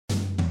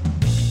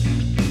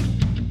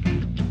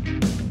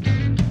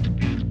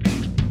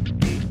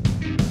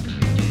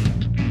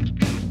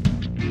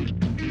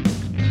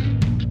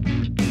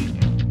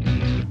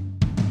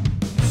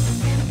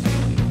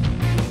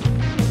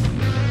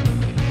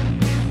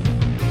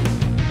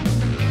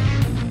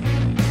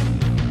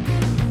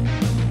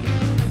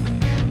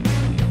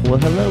Well,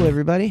 hello,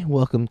 everybody.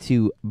 Welcome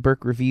to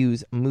Burke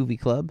Reviews Movie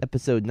Club,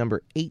 episode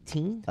number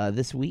 18.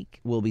 This week,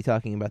 we'll be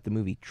talking about the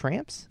movie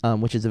Tramps,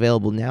 which is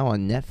available now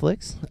on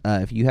Netflix.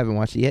 If you haven't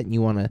watched it yet and you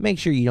want to make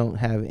sure you don't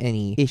have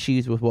any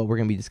issues with what we're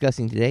going to be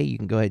discussing today, you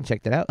can go ahead and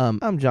check that out.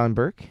 I'm John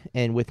Burke,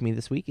 and with me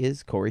this week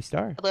is Corey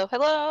Starr. Hello,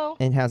 hello.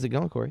 And how's it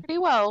going, Corey? Pretty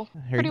well.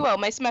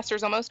 My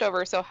semester's almost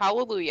over, so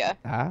hallelujah.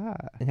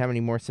 And how many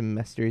more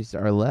semesters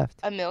are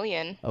left? 1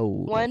 million. Oh,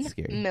 1 that's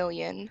scary.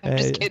 million. I'm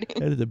just kidding.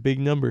 That is a big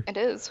number. It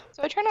is.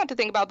 So I try not to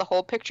think about the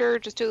whole picture,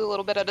 just do a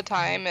little bit at a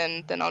time,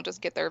 and then I'll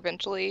just get there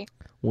eventually.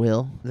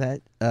 Well,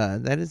 that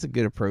is a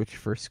good approach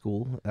for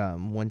school.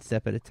 One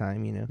step at a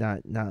time, you know,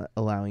 not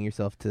allowing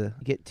yourself to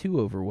get too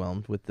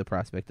overwhelmed with the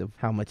prospect of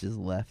how much is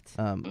left.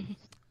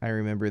 I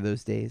remember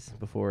those days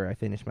before I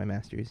finished my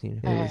master's. You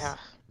know, it was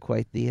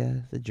quite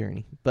the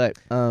journey. But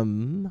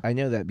I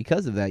know that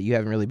because of that, you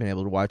haven't really been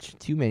able to watch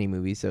too many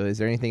movies. So, is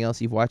there anything else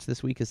you've watched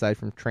this week aside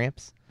from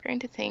Tramps? Trying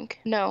to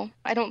think. No,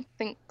 I don't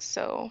think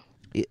so.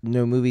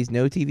 No movies,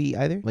 no TV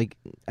either? Like,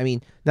 I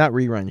mean, not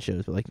rerun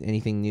shows, but like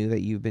anything new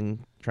that you've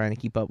been trying to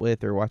keep up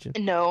with or watching?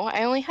 No,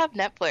 I only have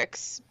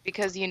Netflix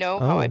because you know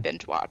how I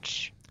binge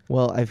watch.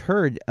 Well, I've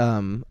heard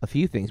a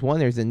few things. One,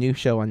 there's a new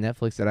show on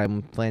Netflix that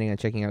I'm planning on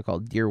checking out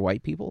called Dear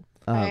White People.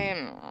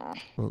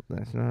 Well,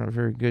 that's not a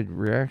very good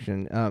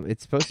reaction.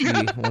 It's supposed to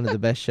be one of the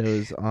best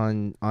shows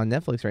on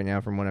Netflix right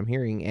now, from what I'm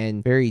hearing.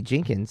 And Barry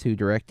Jenkins, who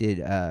directed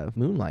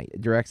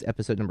Moonlight, directs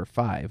episode number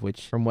 5,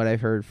 which, from what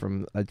I've heard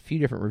from a few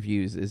different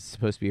reviews, is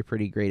supposed to be a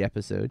pretty great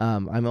episode.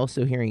 I'm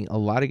also hearing a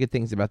lot of good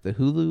things about the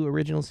Hulu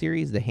original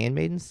series, The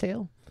Handmaid's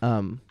Tale.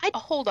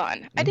 Hold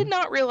on. I did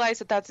not realize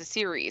that that's a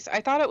series. I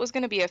thought it was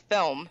going to be a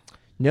film.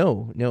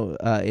 No,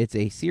 it's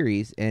a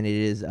series, and it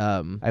is,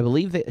 I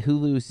believe that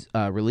Hulu's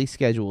release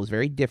schedule is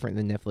very different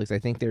than Netflix. I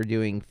think they're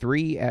doing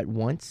 3 at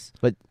once,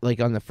 but like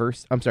on the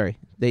first, I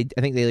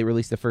think they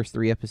released the first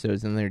 3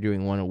 episodes, and they're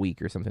doing 1 a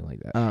week or something like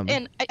that.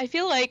 And I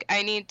feel like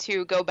I need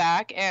to go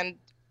back and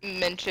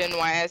mention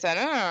why I said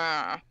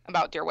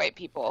about Dear White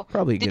People.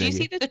 Probably a good Did you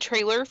idea. see the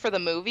trailer for the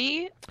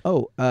movie?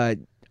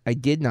 I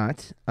did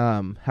not.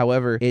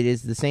 However, it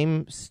is the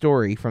same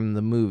story from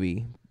the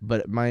movie,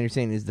 but my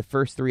understanding is the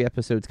first 3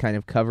 episodes kind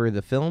of cover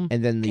the film,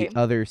 and then the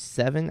other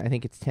 7, I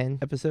think it's 10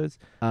 episodes,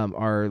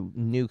 are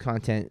new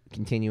content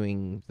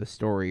continuing the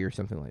story or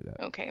something like that.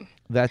 Okay.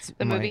 That's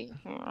the movie.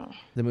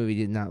 The movie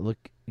did not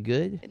look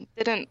good. It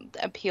didn't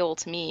appeal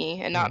to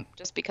me, and not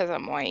just because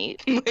I'm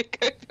white. Like,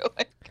 I feel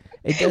like,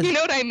 it does, you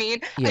know what I mean?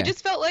 Yeah. I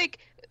just felt like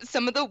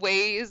some of the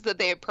ways that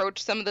they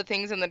approach some of the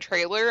things in the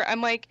trailer,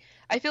 I'm like,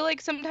 I feel like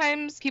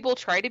sometimes people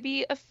try to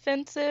be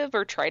offensive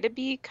or try to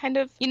be kind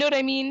of, you know what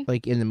I mean?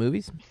 Like in the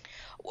movies?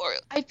 Or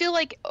I feel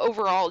like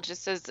overall,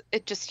 just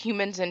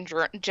humans in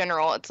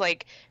general, it's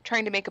like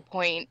trying to make a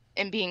point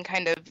and being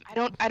kind of, I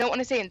don't want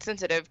to say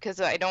insensitive, because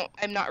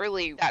I'm not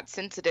really that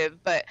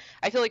sensitive, but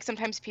I feel like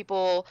sometimes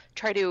people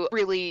try to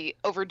really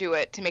overdo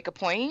it to make a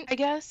point, I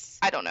guess.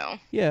 I don't know.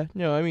 Yeah,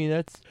 no, I mean,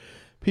 that's...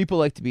 People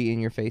like to be in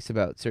your face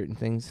about certain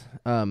things.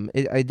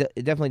 It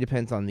definitely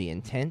depends on the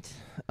intent.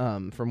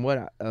 From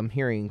what I'm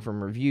hearing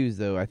from reviews,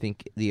 though, I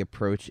think the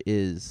approach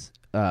is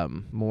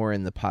more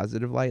in the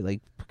positive light, like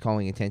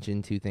calling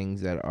attention to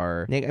things that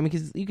are I mean,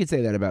 because you could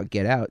say that about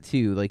Get Out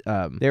too. Like,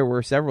 I've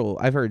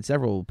heard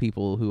several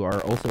people who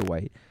are also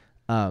white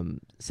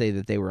say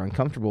that they were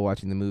uncomfortable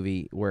watching the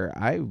movie, where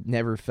I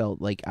never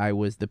felt like I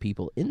was the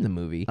people in the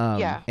movie.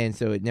 And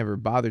so it never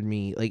bothered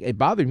me. Like, it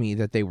bothered me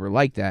that they were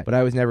like that, but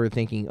I was never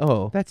thinking,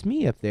 oh, that's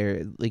me up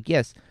there. Like,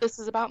 yes, this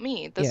is about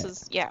me.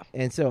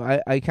 And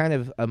so I kind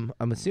of,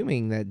 I'm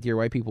assuming that Dear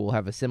White People will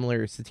have a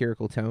similar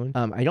satirical tone.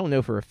 I don't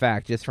know for a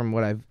fact, just from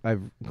what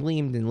I've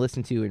gleaned and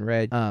listened to and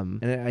read.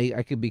 And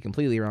I could be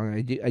completely wrong.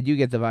 I do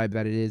get the vibe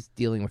that it is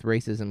dealing with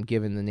racism,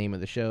 given the name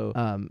of the show.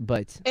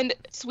 And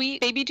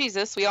Sweet Baby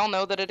Jesus, we all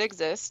know that it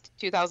exists.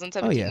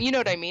 2017. Oh, yeah. You know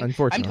what I mean?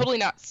 Unfortunately. I'm totally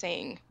not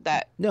saying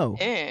that. No.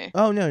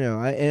 Oh,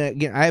 no. And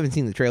again, I haven't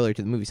seen the trailer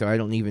to the movie, so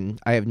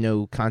I have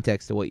no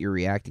context to what you're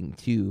reacting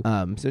to.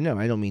 So no,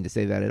 I don't mean to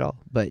say that at all.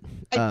 But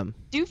I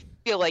do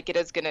feel like it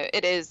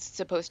is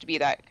supposed to be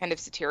that kind of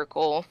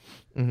satirical.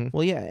 Mm-hmm.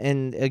 Well, yeah,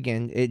 and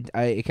again,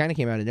 it kind of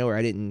came out of nowhere.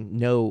 I didn't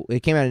know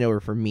it came out of nowhere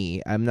for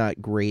me. I'm not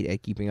great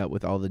at keeping up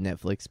with all the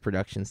Netflix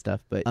production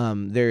stuff, but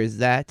there's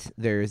that.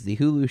 There's the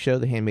Hulu show,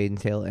 The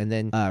Handmaid's Tale, and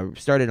then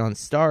started on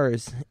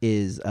Starz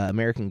is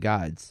American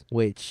Gods,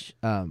 which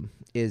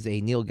is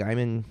a Neil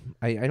Gaiman.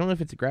 I don't know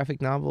if it's a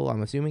graphic novel.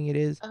 I'm assuming it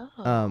is.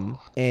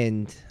 Oh.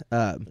 And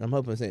I'm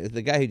hoping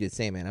the guy who did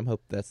Sandman. I'm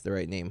hoping that's the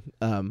right name.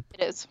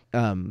 It is.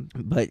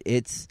 But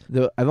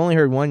I've only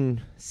heard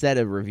one set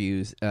of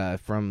reviews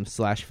from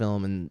Slash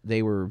Film, and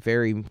they were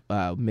very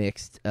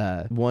mixed.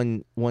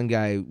 One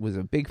guy was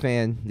a big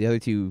fan. The other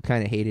two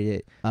kind of hated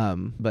it.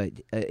 But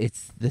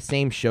it's the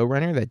same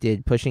showrunner that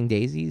did Pushing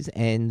Daisies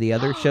and the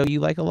other show you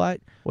like a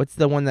lot. What's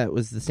the one that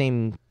was the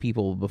same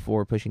people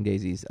before Pushing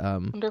Daisies?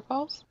 Wonder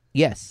Falls?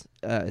 Yes,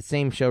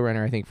 same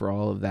showrunner I think for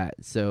all of that.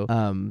 So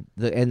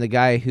the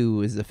guy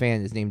who is a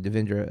fan is named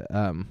Devendra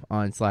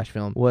on Slash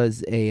Film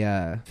was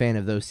a fan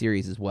of those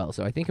series as well.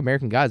 So I think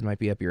American Gods might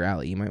be up your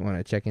alley. You might want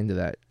to check into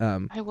that.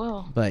 I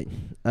will. But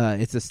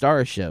it's a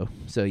Starz show,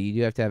 so you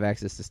do have to have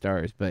access to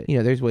Starz. But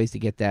there's ways to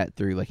get that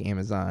through like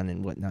Amazon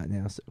and whatnot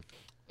now. So.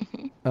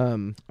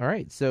 All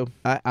right, so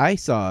I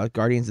saw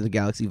Guardians of the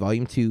Galaxy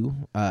Volume 2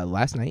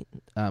 last night,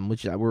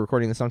 which we're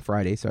recording this on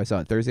Friday, so I saw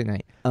it Thursday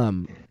night.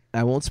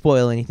 I won't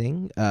spoil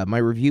anything. My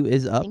review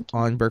is up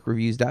on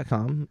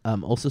BurkeReviews.com.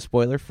 Also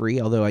spoiler free,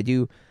 although I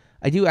do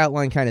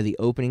outline kind of the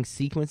opening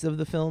sequence of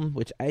the film,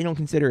 which I don't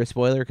consider a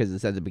spoiler because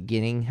it's at the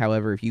beginning.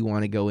 However, if you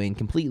want to go in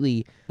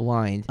completely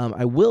blind,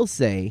 I will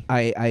say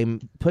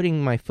I'm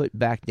putting my foot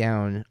back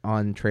down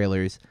on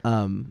trailers.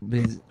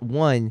 Because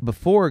one,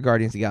 before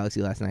Guardians of the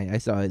Galaxy last night, I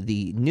saw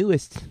the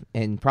newest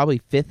and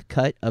probably fifth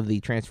cut of the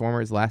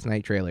Transformers Last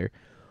Night trailer,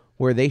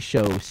 where they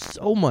show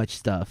so much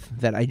stuff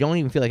that I don't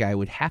even feel like I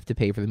would have to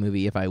pay for the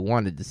movie if I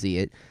wanted to see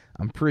it.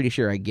 I'm pretty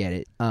sure I get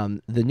it.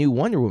 The new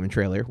Wonder Woman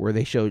trailer, where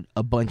they showed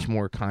a bunch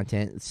more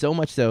content, so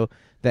much so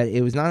that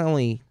it was not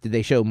only did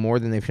they show more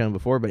than they've shown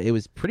before, but it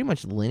was pretty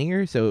much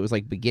linear, so it was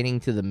like beginning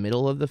to the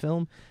middle of the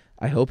film.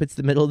 I hope it's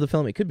the middle of the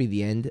film. It could be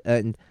the end.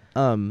 And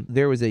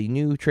there was a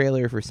new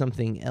trailer for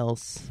something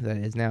else that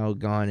has now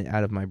gone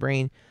out of my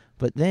brain.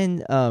 But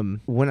then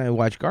when I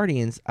watched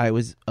Guardians, I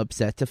was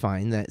upset to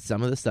find that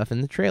some of the stuff in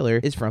the trailer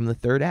is from the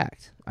third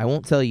act. I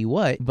won't tell you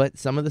what, but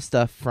some of the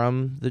stuff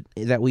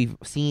that we've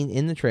seen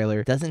in the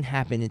trailer doesn't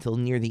happen until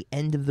near the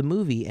end of the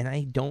movie, and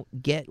I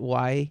don't get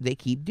why they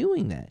keep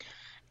doing that.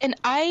 And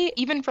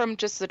even from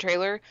just the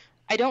trailer,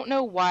 I don't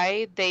know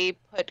why they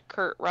put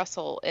Kurt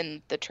Russell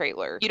in the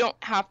trailer. You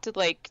don't have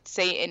to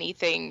say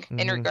anything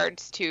in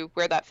regards to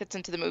where that fits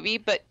into the movie,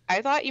 but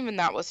I thought even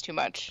that was too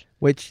much.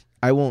 Which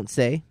I won't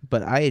say,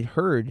 but I had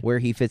heard where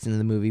he fits into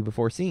the movie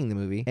before seeing the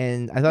movie,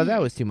 and I thought that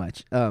was too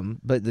much.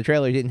 But the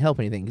trailer didn't help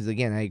anything, because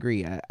again, I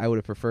agree. I would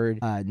have preferred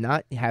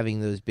not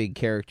having those big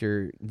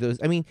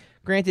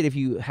granted, if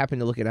you happen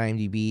to look at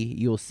IMDb,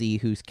 you'll see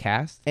who's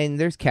cast, and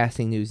there's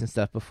casting news and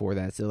stuff before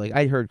that. So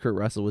I'd heard Kurt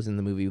Russell was in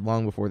the movie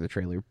long before the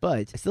trailer,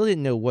 but I still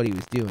didn't know what he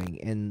was doing.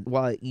 And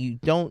while you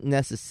don't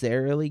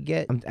necessarily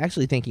get, I'm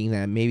actually thinking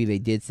that maybe they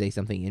did say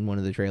something in one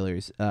of the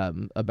trailers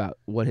about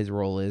what his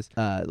role is.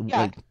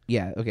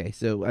 Okay,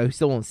 so I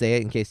still won't say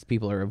it in case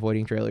people are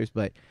avoiding trailers,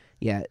 but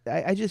yeah,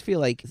 I just feel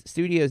like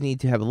studios need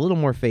to have a little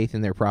more faith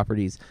in their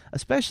properties,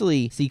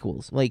 especially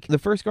sequels. Like the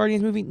first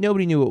Guardians movie,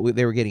 nobody knew what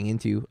they were getting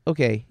into.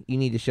 Okay, you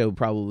need to show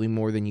probably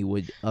more than you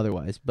would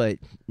otherwise. But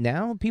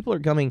now people are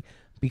coming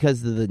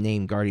because of the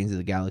name Guardians of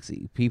the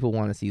Galaxy. People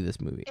want to see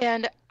this movie.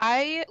 And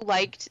I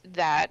liked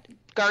that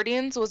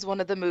Guardians was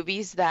one of the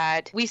movies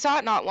that we saw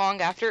it not long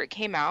after it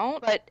came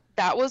out, but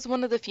that was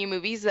one of the few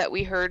movies that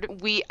we heard.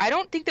 I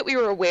don't think that we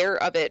were aware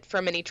of it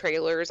from any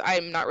trailers.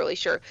 I'm not really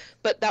sure,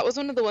 but that was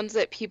one of the ones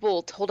that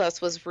people told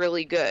us was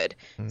really good.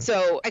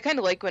 So I kind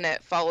of like when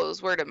it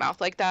follows word of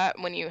mouth like that,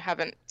 when you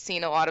haven't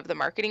seen a lot of the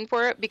marketing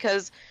for it,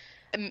 because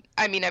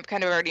I mean, I've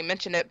kind of already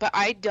mentioned it, but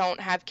I don't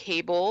have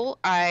cable.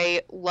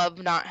 I love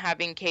not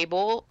having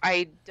cable.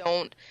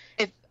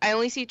 If I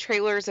only see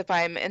trailers if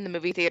I'm in the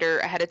movie theater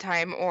ahead of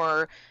time,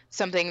 or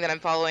something that I'm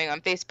following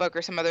on Facebook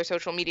or some other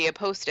social media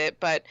post it,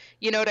 but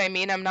you know what I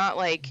mean? I'm not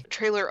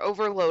trailer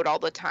overload all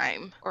the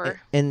time,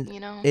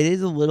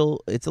 it's a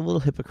little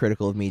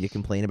hypocritical of me to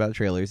complain about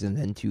trailers and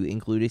then to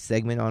include a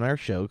segment on our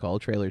show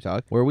called Trailer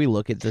Talk where we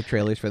look at the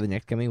trailers for the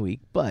next coming week,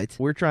 but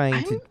we're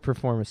trying to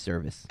perform a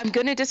service. I'm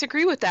going to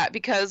disagree with that,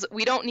 because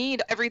we don't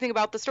need everything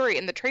about the story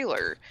in the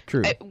trailer.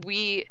 True.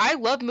 I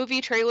love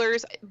movie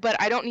trailers, but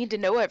I don't need to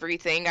know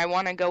everything. I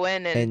want to go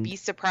in and be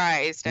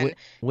surprised and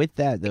with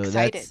that though,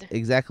 excited. That's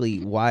exactly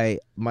why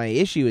my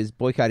issue is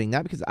boycotting,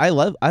 not because I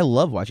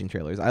love watching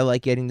trailers. I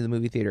like getting to the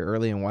movie theater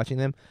early and watching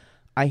them.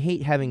 I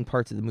hate having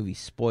parts of the movie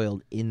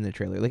spoiled in the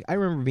trailer. I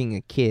remember being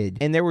a kid,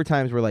 and there were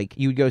times where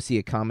you would go see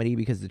a comedy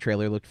because the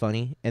trailer looked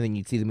funny, and then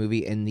you'd see the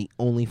movie and the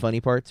only funny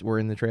parts were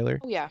in the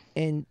trailer. Oh, yeah.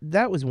 And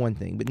that was one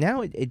thing. But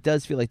now it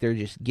does feel like they're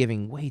just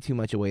giving way too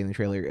much away in the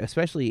trailer,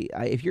 especially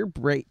if you're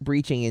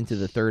breaching into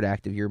the third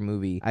act of your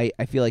movie.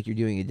 I feel like you're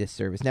doing a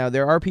disservice. Now,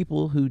 there are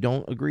people who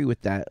don't agree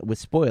with that, with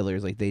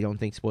spoilers. They don't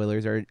think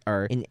spoilers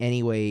are in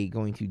any way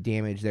going to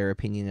damage their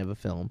opinion of a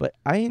film. But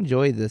I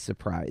enjoy the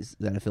surprise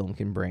that a film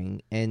can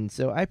bring, and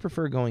so I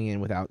prefer going in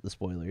without the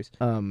spoilers.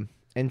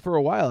 And for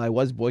a while I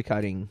was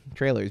boycotting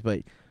trailers,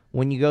 but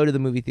when you go to the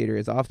movie theater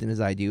as often as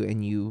I do,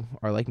 and you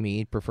are like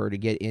me, prefer to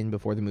get in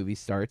before the movie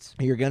starts,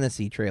 you're gonna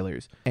see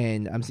trailers.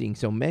 And I'm seeing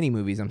so many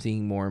movies, I'm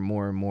seeing more and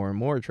more and more and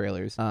more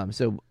trailers.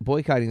 So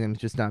boycotting them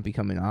has just not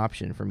become an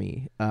option for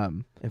me.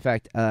 In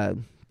fact,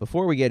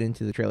 before we get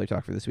into the trailer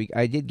talk for this week,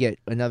 I did get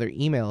another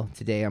email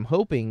today. I'm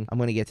hoping I'm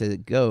going to get to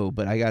go,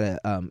 but I got a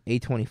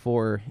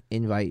A24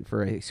 invite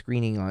for a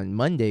screening on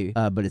Monday,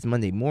 but it's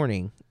Monday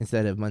morning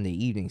instead of Monday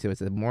evening, so it's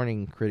a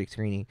morning critic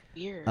screening.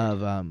 Weird.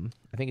 Of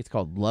I think it's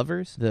called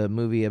Lovers, the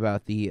movie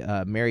about the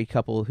married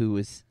couple who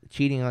was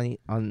cheating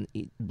on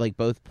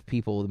both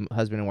people, the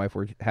husband and wife,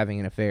 were having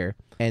an affair,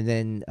 and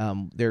then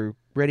their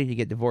ready to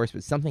get divorced,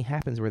 but something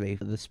happens where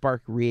the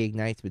spark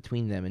reignites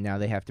between them, and now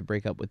they have to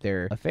break up with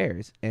their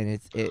affairs. And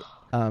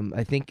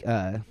I think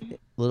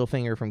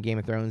Littlefinger from Game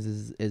of Thrones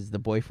is the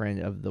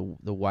boyfriend of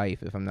the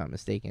wife, if I'm not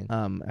mistaken.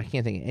 I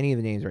can't think of any of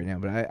the names right now,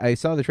 but I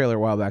saw the trailer a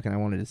while back and I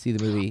wanted to see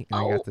the movie,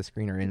 and I got the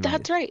screener in.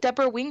 That's right.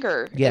 Deborah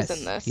Winger is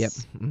in this. Yep.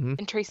 Mm-hmm.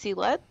 And Tracy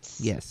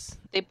Letts. Yes.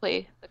 They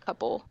play the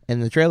couple.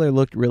 And the trailer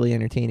looked really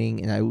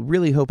entertaining, and I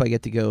really hope I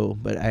get to go,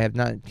 but I have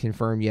not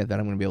confirmed yet that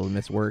I'm going to be able to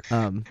miss work.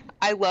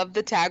 I love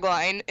the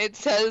tagline. It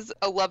says,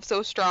 "A love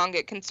so strong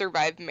it can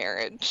survive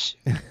marriage."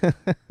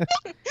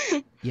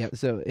 Yeah,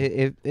 so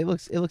it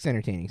looks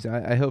entertaining.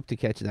 So I hope to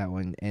catch that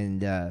one,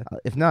 and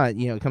if not,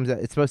 it comes out.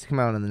 It's supposed to come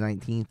out on the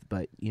 19th,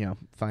 but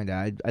find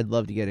out. I'd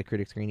love to get a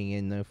critic screening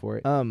in though for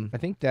it. I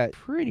think that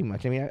pretty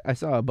much. I mean, I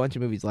saw a bunch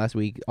of movies last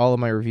week. All of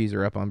my reviews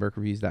are up on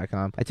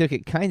BurkeReviews.com. I took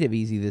it kind of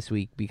easy this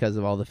week because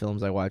of all the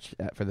films I watched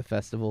for the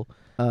festival.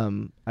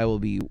 I will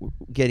be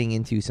getting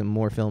into some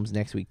more films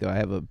next week, though. I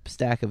have a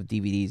stack of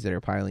DVDs that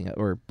are piling up,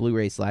 or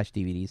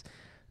Blu-ray/DVDs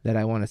that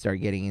I want to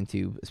start getting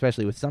into,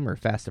 especially with summer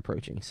fast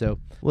approaching. So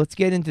let's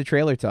get into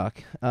trailer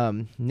talk.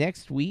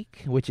 Next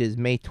week, which is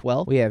May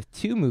 12th, we have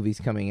 2 movies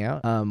coming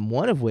out,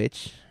 one of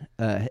which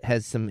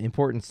has some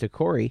importance to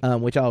Corey,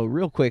 which I'll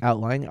real quick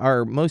outline.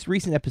 Our most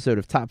recent episode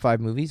of Top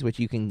 5 Movies, which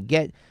you can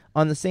get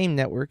on the same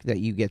network that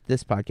you get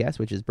this podcast,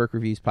 which is Burke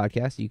Reviews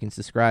Podcast. You can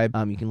subscribe.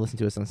 You can listen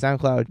to us on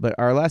SoundCloud. But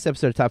our last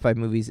episode of Top 5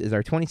 Movies is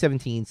our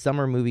 2017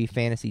 Summer Movie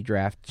Fantasy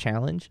Draft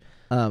Challenge,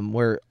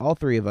 where all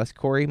 3 of us,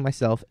 Corey,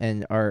 myself,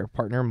 and our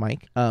partner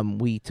Mike,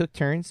 we took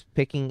turns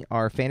picking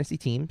our fantasy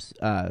teams,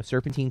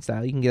 Serpentine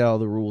style. You can get all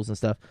the rules and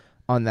stuff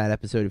on that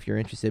episode if you're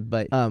interested.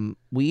 But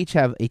we each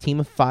have a team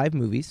of 5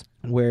 movies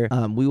where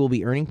we will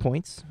be earning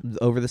points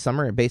over the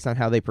summer based on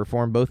how they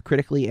perform both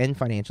critically and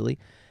financially.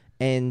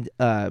 And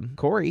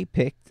Corey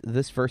picked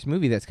this first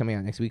movie that's coming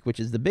out next week, which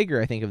is the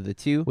bigger, I think, of the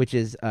 2, which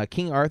is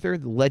King Arthur,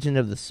 The Legend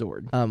of the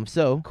Sword.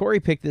 So Corey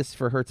picked this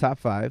for her top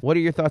 5. What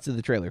are your thoughts of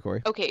the trailer,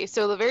 Corey? Okay,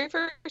 so the very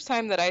first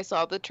time that I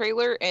saw the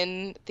trailer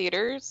in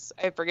theaters,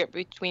 I forget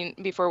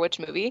before which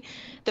movie,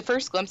 the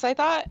first glimpse I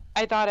thought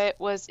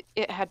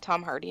it had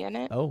Tom Hardy in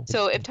it. Oh.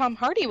 So if Tom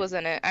Hardy was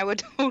in it, I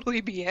would totally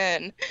be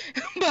in.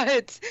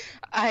 But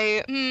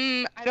I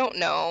don't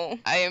know.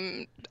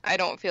 I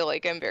don't feel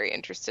like I'm very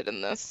interested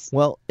in this.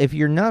 Well, if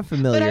you're not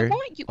familiar... But I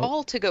want you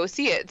all to go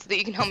see it so that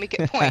you can help me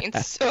get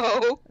points,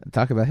 so...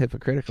 Talk about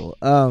hypocritical.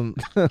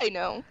 I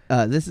know.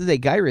 This is a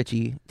Guy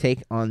Ritchie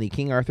take on the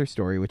King Arthur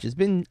story, which has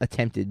been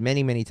attempted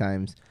many, many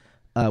times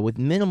with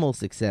minimal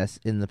success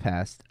in the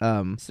past.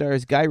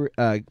 Stars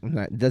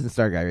doesn't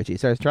star Guy Ritchie. It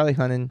stars Charlie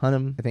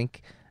Hunnam, I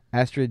think,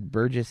 Astrid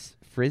Burgess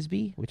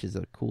Frisbee, which is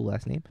a cool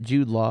last name.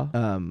 Jude Law.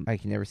 I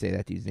can never say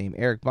that dude's name.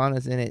 Eric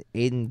Bana's in it.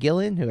 Aidan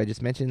Gillen, who I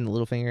just mentioned,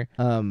 Littlefinger.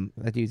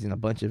 That dude's in a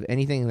bunch of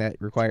anything that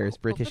requires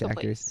British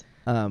actors.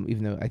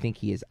 Even though I think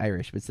he is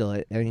Irish, but still,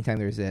 anytime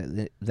there's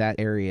that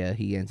area,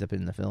 he ends up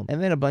in the film.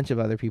 And then a bunch of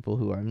other people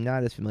who I'm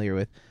not as familiar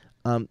with.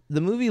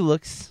 The movie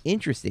looks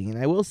interesting,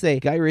 and I will say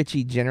Guy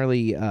Ritchie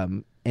generally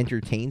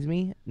entertains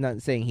me.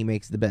 Not saying he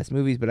makes the best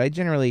movies, but I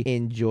generally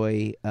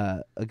enjoy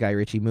a Guy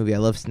Ritchie movie. I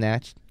love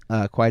Snatch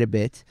quite a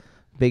bit.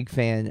 Big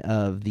fan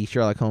of the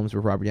Sherlock Holmes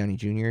with Robert Downey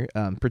Jr.,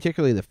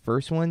 particularly the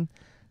first one.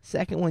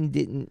 Second one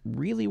didn't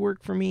really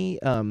work for me.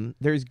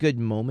 There's good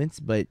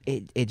moments, but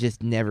it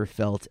just never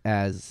felt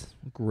as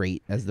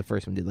great as the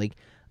first one did. Like,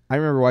 I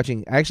remember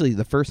watching, actually,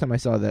 the first time I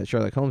saw that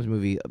Sherlock Holmes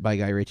movie by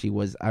Guy Ritchie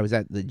was I was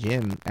at the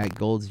gym, at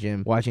Gold's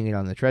Gym, watching it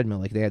on the treadmill.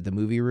 Like, they had the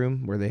movie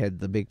room where they had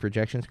the big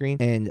projection screen,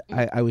 and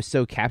I was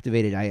so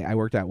captivated. I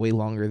worked out way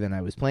longer than I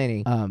was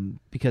planning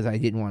because I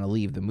didn't want to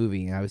leave the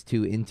movie, and I was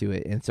too into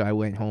it, and so I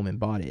went home and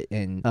bought it,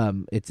 and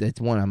it's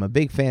one I'm a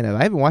big fan of.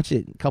 I haven't watched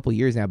it in a couple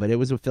years now, but it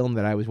was a film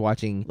that I was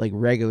watching, like,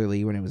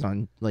 regularly when it was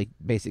on, like,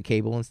 basic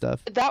cable and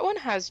stuff. That one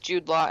has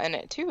Jude Law in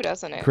it, too,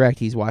 doesn't it? Correct,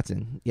 he's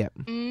Watson. Yep.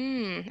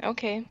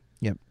 Okay.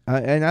 Yep,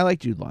 and I like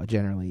Jude Law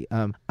generally.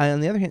 On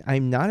the other hand,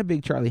 I'm not a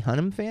big Charlie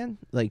Hunnam fan.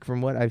 Like, from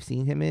what I've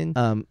seen him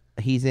in,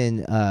 he's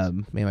in.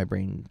 Man, my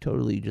brain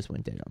totally just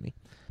went dead on me.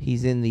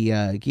 He's in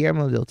the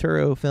Guillermo del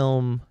Toro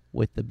film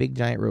with the big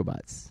giant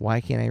robots.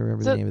 Why can't I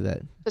remember the name of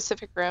that?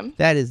 Pacific Rim.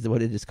 That is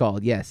what it is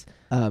called. Yes,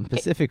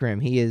 Pacific Rim.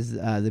 He is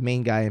the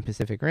main guy in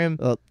Pacific Rim.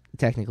 Well,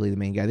 technically the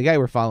main guy, the guy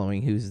we're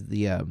following, who's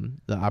the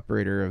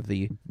operator of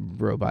the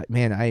robot.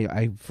 Man,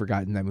 I've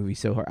forgotten that movie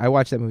so hard. I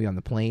watched that movie on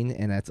the plane,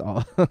 and that's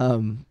all.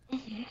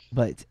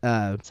 But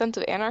Sons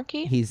of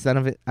Anarchy. He's Son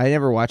of It. I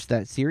never watched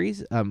that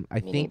series. I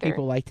think neither.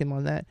 People liked him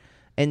on that.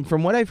 And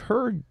from what I've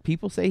heard,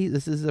 people say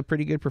this is a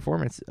pretty good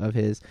performance of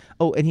his.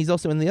 Oh, and he's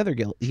also in the other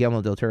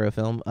Guillermo del Toro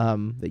film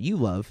that you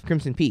love,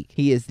 Crimson Peak.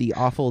 He is the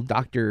awful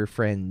doctor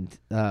friend.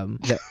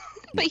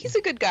 But he's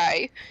a good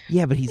guy.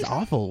 Yeah, but he's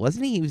awful,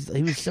 wasn't he?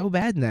 He was so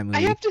bad in that movie.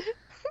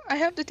 I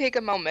have to take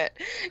a moment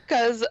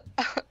because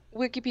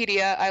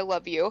Wikipedia, I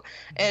love you,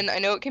 and I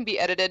know it can be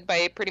edited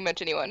by pretty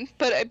much anyone.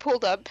 But I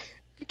pulled up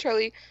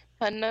Charlie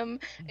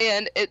Hunnam,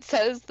 and it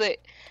says that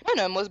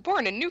Hunnam was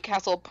born in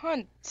Newcastle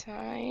upon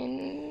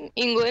Tyne,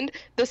 England,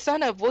 the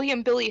son of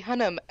William Billy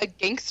Hunnam, a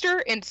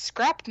gangster and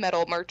scrap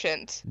metal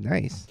merchant.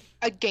 Nice.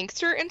 A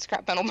gangster and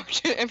scrap metal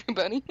merchant,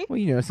 everybody.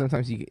 Well,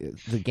 sometimes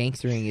the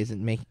gangstering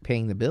isn't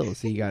paying the bills,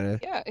 so you gotta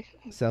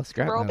sell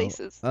scrap We're all metal.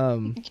 bases.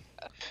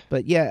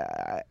 But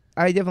yeah,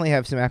 I definitely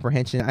have some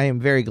apprehension. I am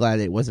very glad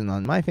it wasn't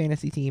on my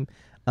fantasy team.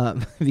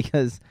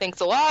 Because thanks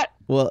a lot.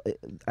 Well,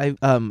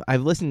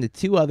 I've listened to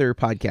 2 other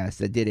podcasts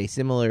that did a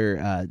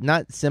similar,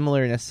 not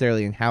similar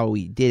necessarily in how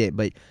we did it,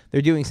 but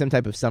they're doing some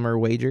type of summer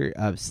wager.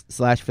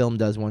 Slash Film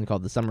does one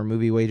called the Summer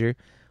Movie Wager,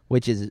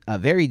 which is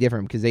very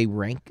different because they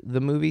rank the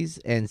movies,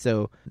 and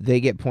so they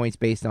get points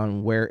based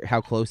on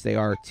how close they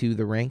are to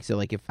the rank. So,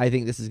 like, if I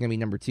think this is going to be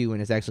number 2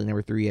 and it's actually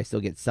number 3, I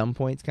still get some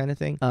points, kind of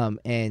thing.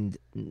 And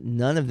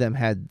none of them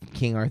had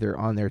King Arthur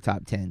on their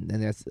top 10,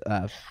 and there's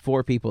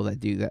 4 people that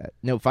do that.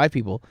 No, 5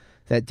 people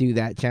that do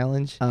that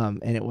challenge,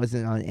 and it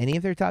wasn't on any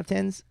of their top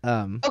 10s.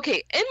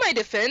 Okay, in my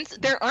defense,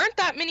 there aren't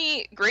that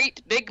many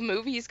great big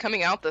movies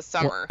coming out this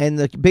summer. Well, and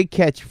the big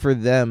catch for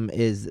them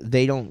is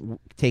they don't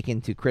take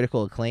into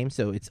critical acclaim,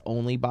 so it's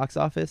only box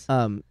office.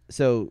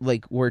 So,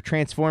 like, where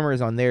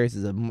Transformers on theirs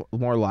is a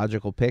more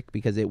logical pick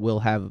because it will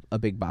have a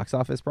big box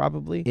office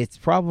probably. It's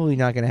probably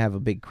not going to have a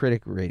big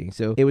critic rating,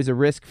 so it was a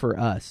risk for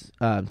us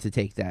to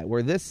take that.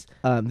 Where this,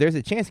 there's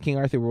a chance King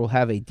Arthur will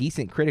have a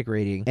decent critic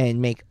rating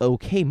and make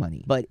okay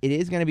money, but it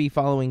is going to be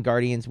following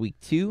Guardians Week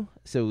 2,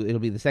 so it'll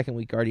be the second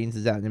week Guardians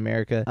is out in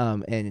America,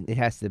 and it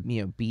has to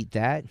beat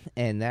that,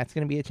 and that's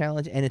going to be a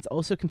challenge. And it's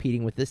also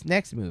competing with this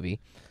next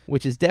movie,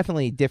 which is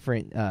definitely a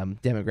different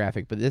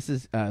demographic, but this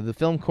is the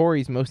film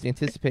Corey's most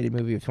anticipated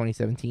movie of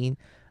 2017.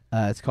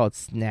 It's called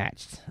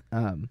Snatched,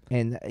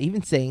 and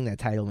even saying that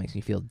title makes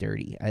me feel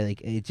dirty. I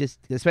like it just,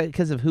 especially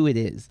because of who it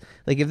is.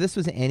 Like, if this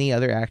was any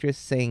other actress,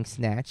 saying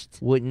Snatched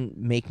wouldn't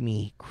make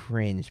me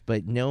cringe,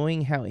 but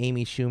knowing how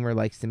Amy Schumer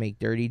likes to make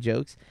dirty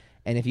jokes,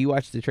 and if you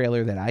watch the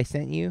trailer that I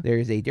sent you,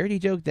 there's a dirty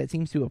joke that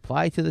seems to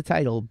apply to the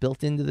title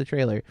built into the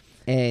trailer,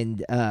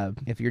 and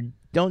if you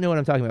don't know what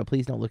I'm talking about,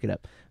 please don't look it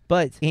up.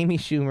 But Amy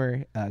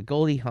Schumer,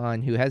 Goldie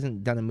Hawn, who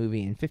hasn't done a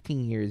movie in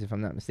 15 years, if I'm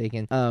not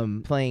mistaken,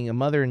 playing a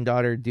mother and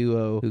daughter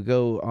duo who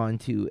go on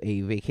to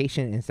a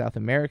vacation in South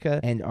America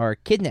and are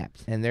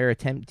kidnapped in their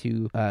attempt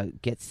to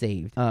get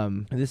saved.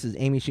 This is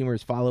Amy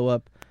Schumer's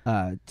follow-up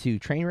to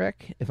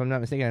Trainwreck, if I'm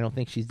not mistaken. I don't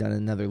think she's done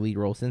another lead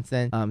role since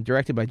then.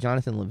 Directed by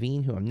Jonathan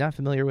Levine, who I'm not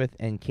familiar with,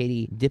 and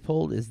Katie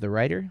Dippold is the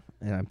writer,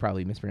 and I'm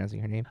probably mispronouncing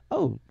her name.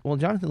 Oh, well,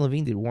 Jonathan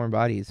Levine did Warm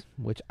Bodies,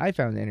 which I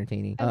found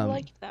entertaining. I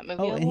liked that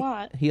movie a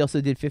lot. He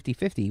also did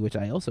 50-50, which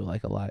I also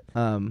like a lot,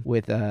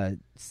 with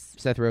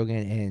Seth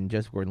Rogen and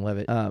Joseph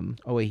Gordon-Levitt.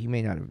 Oh, wait, he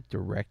may not have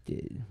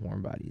directed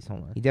Warm Bodies.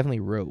 Hold on. He definitely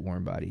wrote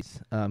Warm Bodies.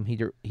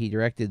 He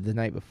directed The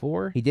Night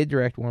Before. He did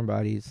direct Warm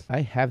Bodies.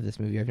 I have this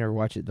movie. I've never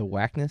watched it. The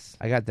Whackness.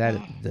 I got that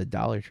at the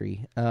Dollar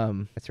Tree.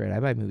 That's right. I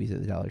buy movies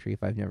at the Dollar Tree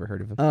if I've never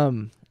heard of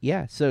them.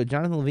 Yeah, so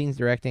Jonathan Levine's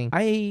directing.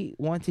 I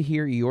want to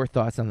hear your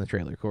thoughts on the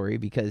trailer, Corey,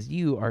 because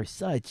you are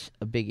such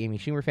a big Amy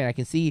Schumer fan. I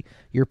can see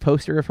your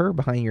poster of her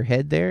behind your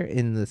head there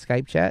in the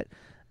Skype chat.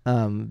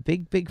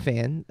 Big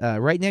fan.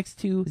 Right next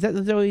to, is that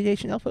the Zooey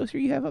Deschanel poster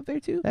you have up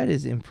there too? That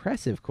is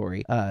impressive,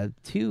 Corey.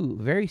 2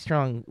 very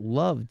strong,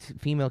 loved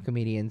female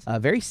comedians.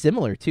 Very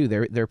similar too.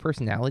 Their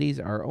personalities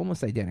are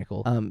almost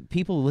identical.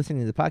 People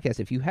listening to the podcast,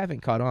 if you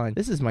haven't caught on,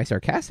 this is my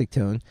sarcastic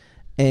tone.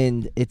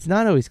 And it's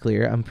not always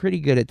clear. I'm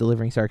pretty good at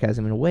delivering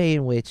sarcasm in a way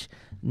in which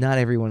not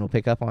everyone will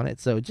pick up on it.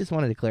 So just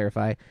wanted to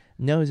clarify,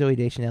 no, Zooey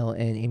Deschanel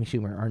and Amy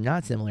Schumer are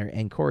not similar,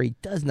 and Corey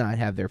does not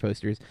have their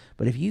posters.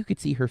 But if you could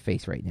see her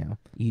face right now,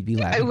 you'd be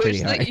laughing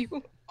pretty hard. I wish that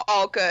you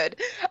all could.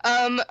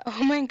 Oh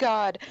my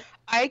God.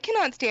 I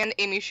cannot stand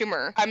Amy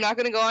Schumer. I'm not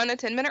going to go on a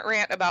 10-minute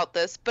rant about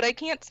this, but I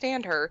can't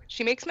stand her.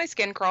 She makes my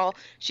skin crawl.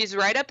 She's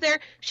right up there.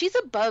 She's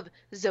above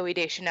Zooey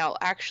Deschanel,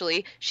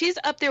 actually. She's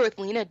up there with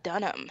Lena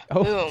Dunham.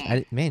 Oh,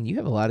 Boom. Man, you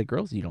have a lot of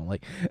girls you don't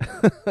like.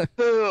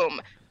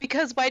 Boom.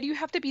 Because why do you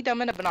have to be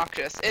dumb and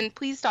obnoxious? And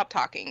please stop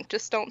talking.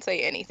 Just don't say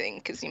anything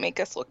because you make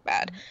us look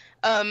bad.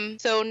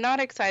 So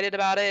not excited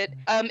about it.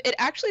 It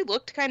actually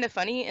looked kind of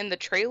funny in the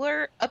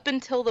trailer up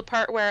until the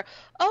part where,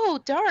 oh,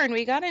 darn,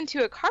 we got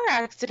into a car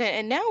accident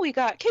and now we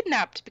got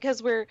kidnapped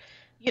because we're,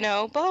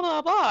 blah,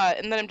 blah, blah.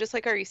 And then I'm just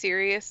like, are you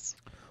serious?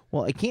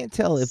 Well, I can't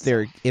tell if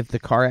the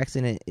car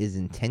accident is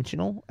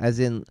intentional, as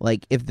in,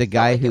 like, if the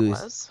guy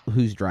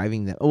who's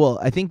driving them. Well,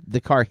 I think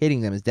the car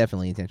hitting them is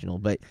definitely intentional,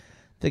 but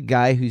the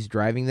guy who's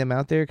driving them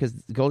out there, because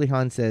Goldie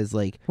Hawn says,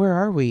 like, where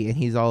are we? And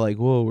he's all like,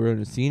 whoa, we're on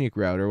a scenic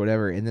route or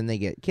whatever, and then they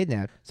get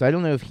kidnapped. So I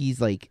don't know if he's,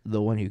 like,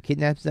 the one who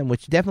kidnaps them,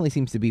 which definitely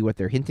seems to be what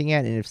they're hinting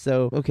at, and if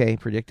so, okay,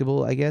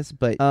 predictable, I guess.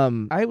 But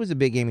I was a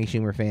big Amy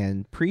Schumer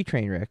fan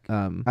pre-Trainwreck.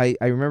 I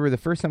remember the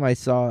first time I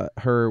saw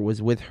her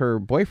was with her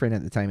boyfriend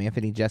at the time,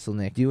 Anthony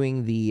Jeselnik,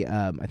 doing the,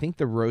 I think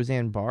the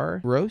Roseanne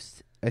Barr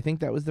roast. I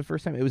think that was the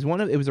first time. It was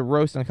a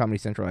roast on Comedy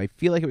Central. I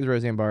feel like it was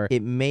Roseanne Barr.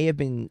 It may have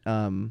been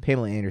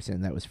Pamela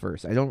Anderson that was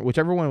first.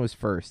 Whichever one was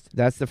first.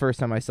 That's the first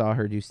time I saw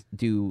her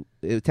do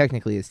it,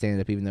 technically a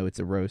stand-up, even though it's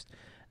a roast.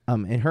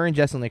 And her and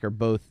Jesselnick are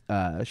both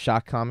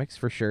shock comics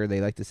for sure.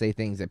 They like to say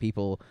things that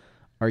people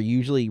are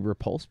usually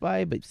repulsed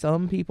by, but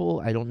some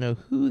people, I don't know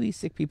who these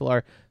sick people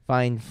are,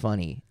 find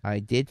funny. I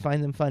did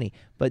find them funny,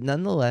 but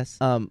nonetheless,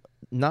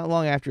 not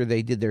long after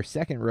they did their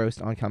second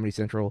roast on Comedy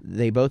Central,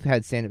 they both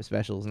had stand-up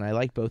specials, and I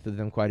liked both of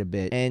them quite a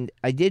bit. And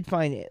I did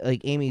find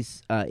like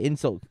Amy's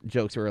insult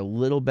jokes were a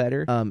little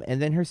better.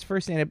 And then her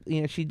first stand-up,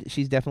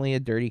 she's definitely a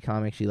dirty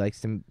comic. She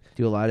likes to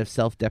do a lot of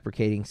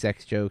self-deprecating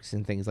sex jokes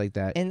and things like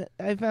that. And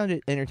I found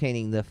it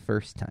entertaining the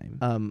first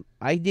time.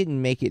 I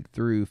didn't make it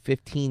through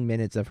 15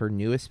 minutes of her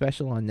newest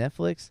special on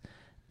Netflix,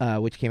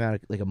 which came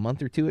out like a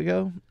month or two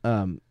ago.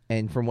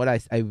 And from what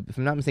if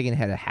I'm not mistaken, it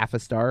had a 0.5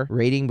 star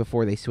rating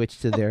before they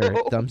switched to their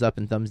thumbs up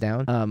and thumbs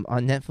down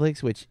on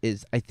Netflix, which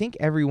is, I think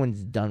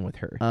everyone's done with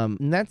her.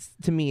 And that's,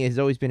 to me, has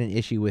always been an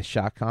issue with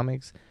shock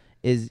comics,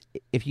 is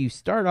if you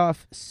start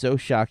off so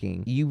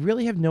shocking, you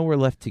really have nowhere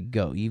left to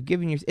go. You've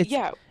given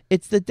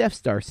it's the Death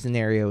Star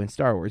scenario in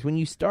Star Wars. When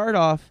you start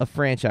off a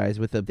franchise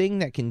with a thing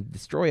that can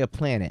destroy a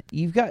planet,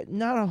 you've got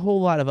not a whole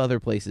lot of other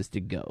places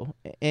to go.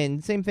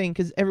 And same thing,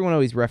 because everyone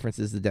always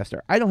references the Death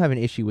Star. I don't have an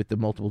issue with the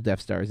multiple Death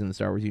Stars in the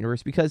Star Wars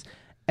universe, because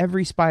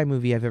every spy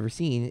movie I've ever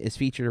seen is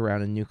featured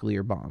around a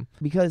nuclear bomb.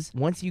 Because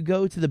once you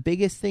go to the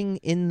biggest thing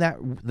in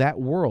that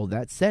world,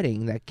 that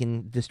setting that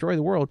can destroy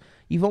the world,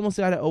 you've almost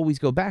got to always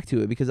go back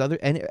to it, because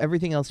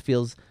everything else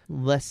feels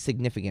less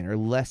significant or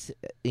less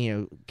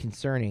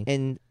concerning.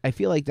 And I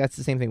feel like that's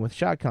the same thing with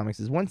shock comics,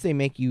 is once they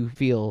make you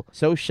feel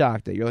so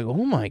shocked that you're like,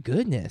 oh my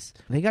goodness,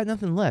 they got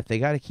nothing left. They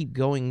got to keep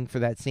going for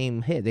that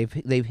same hit.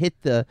 They've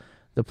hit the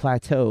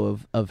plateau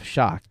of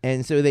shock.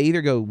 And so they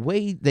either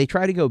they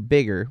try to go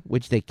bigger,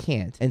 which they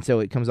can't. And so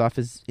it comes off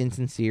as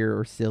insincere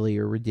or silly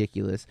or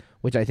ridiculous,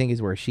 which I think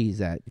is where she's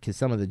at, because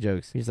some of the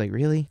jokes, you're just like,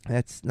 really?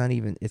 That's not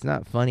even, it's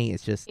not funny.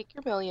 It's just take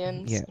your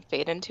millions,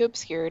 fade into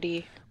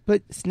obscurity.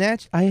 But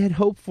Snatch, I had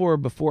hoped for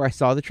before I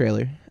saw the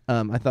trailer.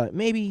 I thought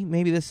maybe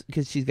this,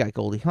 because she's got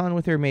Goldie Hawn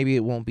with her, maybe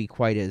it won't be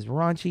quite as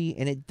raunchy,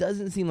 and it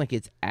doesn't seem like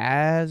it's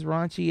as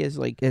raunchy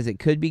as it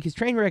could be, because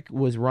Trainwreck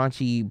was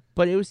raunchy,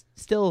 but it was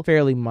still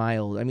fairly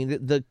mild. I mean,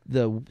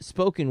 the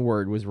spoken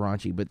word was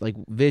raunchy, but like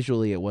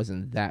visually it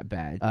wasn't that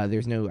bad.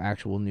 There's no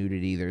actual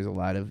nudity. There's a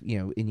lot of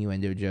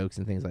innuendo jokes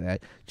and things like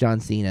that. John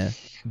Cena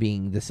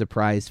being the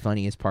surprise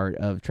funniest part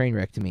of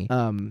Trainwreck to me.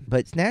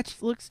 But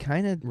Snatch looks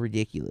kind of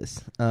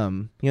ridiculous.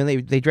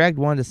 They dragged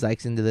Wanda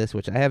Sykes into this,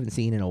 which I haven't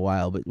seen in a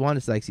while, but Wanda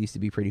Sykes used to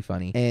be pretty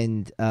funny,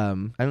 and I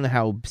don't know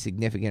how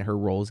significant her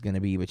role is going to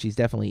be, but she's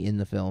definitely in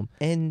the film.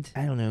 And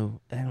I don't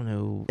know.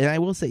 And I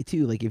will say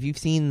too, like, if you've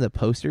seen the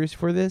posters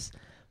for this,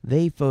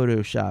 they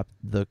photoshopped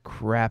the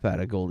crap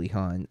out of Goldie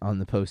Hawn on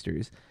the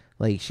posters.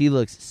 Like, she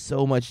looks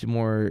so much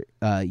more,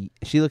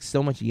 she looks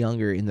so much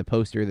younger in the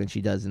poster than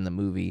she does in the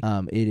movie.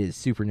 It is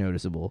super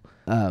noticeable.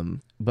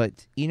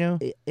 But,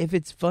 if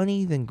it's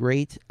funny, then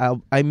great.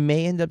 I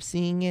may end up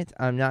seeing it.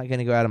 I'm not going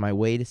to go out of my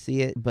way to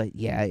see it. But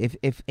yeah,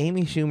 if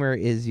Amy Schumer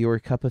is your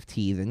cup of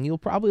tea, then you'll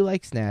probably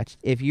like Snatch.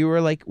 If you are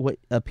like what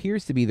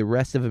appears to be the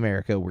rest of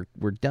America,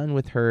 we're done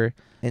with her.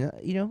 And,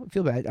 I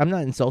feel bad. I'm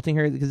not insulting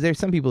her, because there's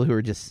some people who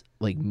are just,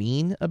 like,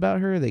 mean about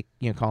her. They,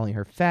 calling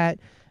her fat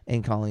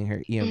and calling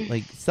her,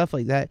 like, stuff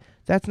like that.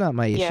 That's not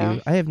my issue. Yeah.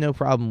 I have no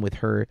problem with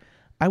her.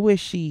 I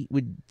wish she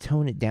would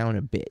tone it down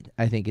a bit,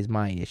 I think, is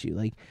my issue.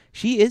 Like,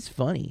 she is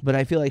funny, but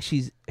I feel like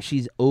she's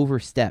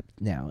overstepped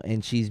now,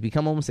 and she's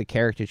become almost a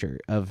caricature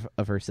of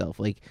herself.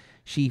 Like,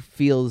 she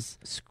feels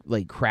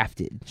like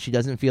crafted. She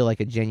doesn't feel like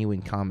a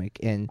genuine comic,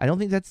 and I don't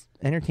think that's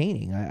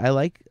entertaining. I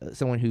like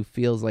someone who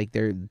feels like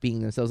they're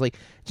being themselves. Like,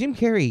 Jim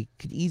Carrey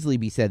could easily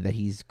be said that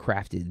he's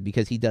crafted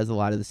because he does a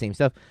lot of the same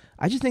stuff.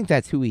 I just think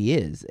that's who he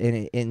is,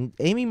 and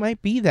Amy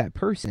might be that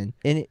person,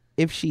 and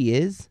if she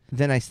is,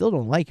 then I still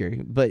don't like her.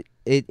 But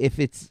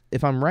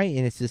if I'm right,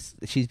 and it's just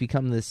she's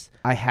become this,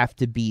 I have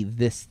to be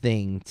this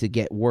thing to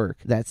get work,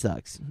 that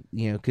sucks.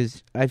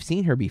 Because I've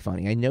seen her be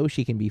funny. I know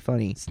she can be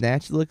funny.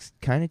 Snatch looks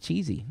kind of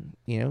cheesy.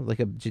 Like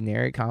a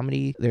generic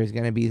comedy. There's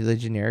gonna be the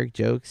generic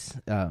jokes.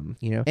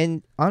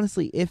 And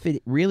honestly, if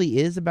it really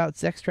is about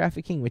sex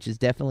trafficking, which is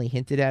definitely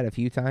hinted at a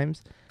few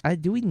times,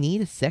 do we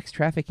need a sex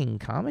trafficking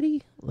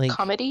comedy?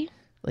 Comedy?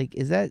 Like,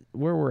 is that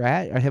where we're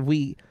at? Or have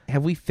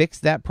we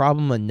fixed that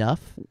problem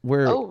enough?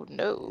 Oh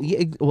no.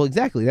 Yeah, well,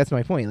 exactly. That's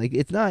my point. Like,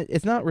 it's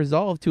not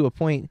resolved to a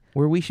point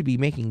where we should be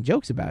making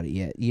jokes about it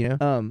yet.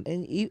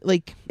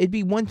 Like, it'd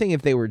be one thing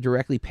if they were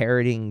directly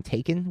parroting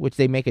Taken, which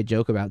they make a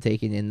joke about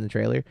Taken in the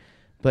trailer.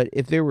 But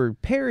if they were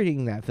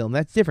parroting that film,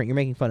 that's different. You're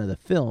making fun of the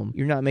film.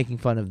 You're not making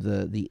fun of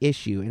the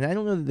issue. And I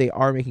don't know that they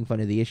are making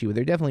fun of the issue, but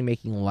they're definitely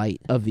making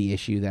light of the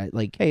issue that,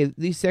 like, hey,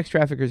 these sex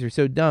traffickers are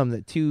so dumb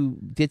that two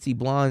ditzy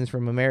blondes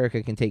from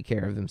America can take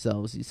care of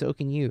themselves. So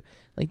can you.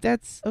 Like,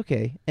 that's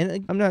okay.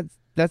 And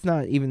that's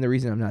not even the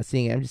reason I'm not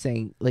seeing it. I'm just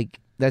saying, like,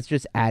 that's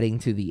just adding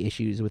to the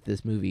issues with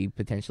this movie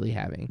potentially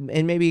having.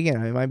 And maybe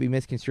again, I might be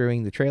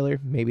misconstruing the trailer.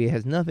 Maybe it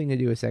has nothing to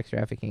do with sex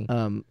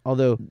trafficking.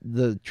 Although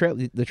the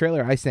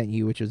trailer I sent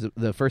you, which was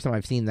the first time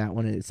I've seen that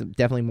one, it's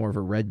definitely more of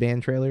a Red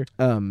Band trailer.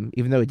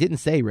 Even though it didn't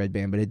say Red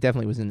Band, but it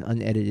definitely was an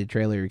unedited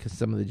trailer because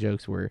some of the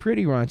jokes were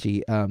pretty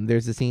raunchy.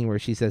 There's a scene where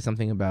she says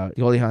something about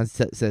Goldie Hawn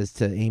says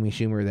to Amy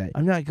Schumer that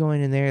I'm not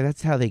going in there.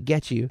 That's how they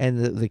get you. And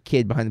the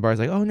kid behind the bar is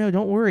like, oh no,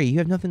 don't worry. You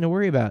have nothing to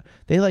worry about.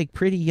 They like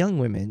pretty young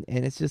women.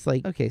 And it's just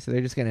like, okay, so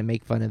they're just gonna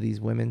make fun of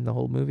these women the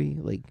whole movie.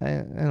 Like,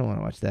 I don't want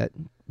to watch that.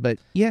 But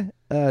yeah,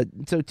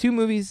 so 2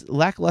 movies,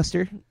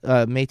 lackluster,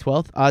 May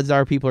 12th. Odds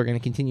are people are going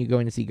to continue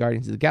going to see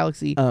Guardians of the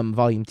Galaxy,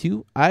 Volume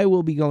 2. I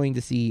will be going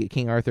to see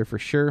King Arthur for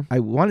sure. I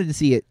wanted to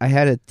see it. I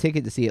had a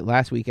ticket to see it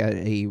last week at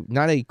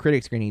not a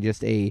critic screening,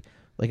 just a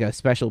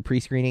special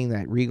pre-screening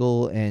that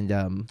Regal and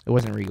it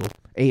wasn't Regal,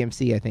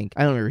 AMC, I think.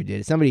 I don't remember who did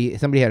it.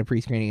 Somebody had a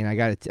pre-screening and I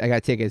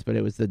got tickets, but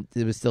it was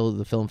still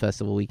the film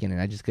festival weekend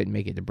and I just couldn't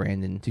make it to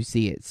Brandon to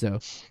see it. So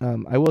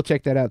I will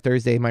check that out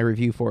Thursday. My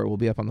review for it will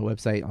be up on the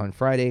website on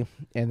Friday,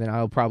 and then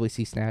I'll probably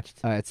see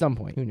Snatched at some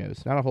point. Who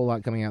knows? Not a whole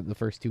lot coming out the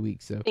first 2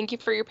 weeks. So thank you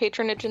for your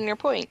patronage and your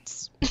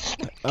points.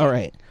 All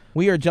right.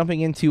 We are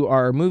jumping into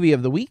our movie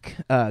of the week.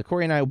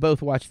 Corey and I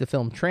both watched the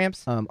film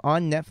Tramps on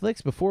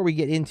Netflix. Before we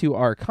get into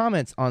our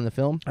comments on the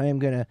film, I am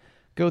going to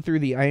go through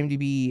the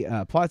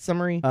IMDb plot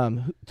summary,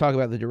 talk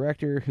about the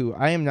director, who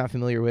I am not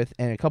familiar with,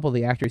 and a couple of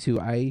the actors who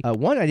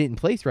one I didn't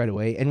place right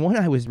away, and one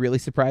I was really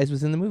surprised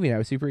was in the movie, and I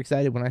was super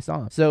excited when I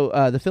saw him.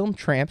 So the film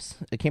Tramps,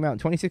 it came out in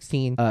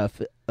 2016.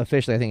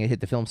 Officially, I think it hit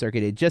the film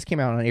circuit. It just came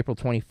out on April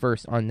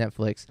 21st on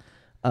Netflix.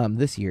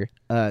 This year.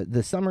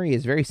 The summary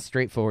is very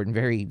straightforward and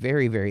very,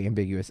 very, very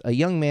ambiguous. A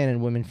young man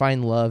and woman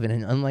find love in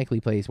an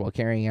unlikely place while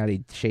carrying out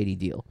a shady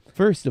deal.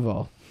 First of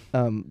all,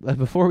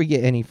 before we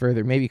get any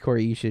further, maybe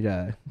Corey, you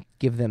should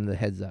give them the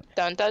heads up.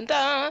 Dun dun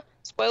dun!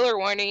 Spoiler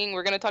warning,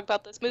 we're going to talk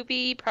about this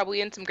movie,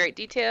 probably in some great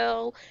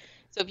detail.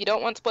 So if you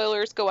don't want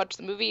spoilers, go watch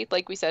the movie.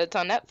 Like we said, it's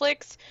on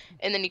Netflix,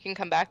 and then you can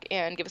come back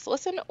and give us a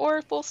listen,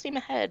 or full steam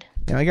ahead.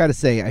 Now, I gotta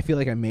say, I feel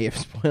like I may have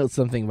spoiled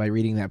something by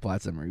reading that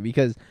plot summary,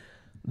 because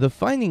the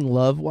finding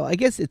love, well, I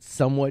guess it's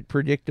somewhat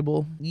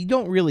predictable. You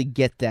don't really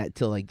get that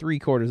till like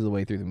 3/4 of the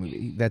way through the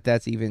movie,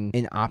 that's even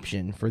an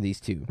option for these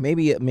two.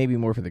 Maybe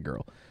more for the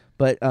girl.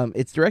 But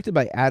it's directed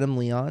by Adam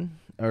Leon,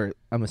 or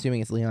I'm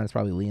assuming it's Leon. It's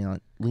probably Leon.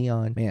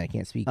 Man, I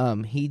can't speak.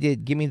 He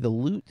did Gimme the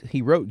Loot.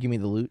 He wrote Gimme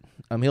the Loot.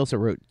 He also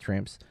wrote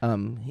Tramps.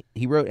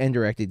 He wrote and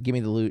directed Gimme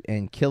the Loot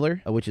and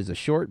Killer, which is a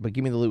short, but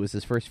Gimme the Loot was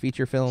his first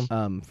feature film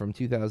from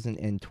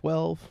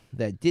 2012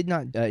 that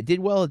did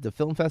well at the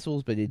film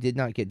festivals, but it did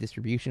not get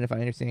distribution, if I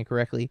understand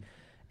correctly.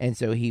 And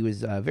so he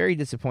was very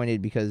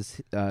disappointed because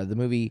the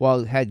movie, while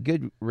it had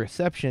good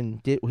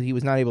reception, he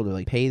was not able to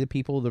like pay the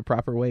people the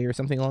proper way or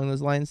something along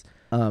those lines.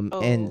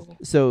 And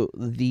so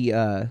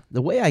the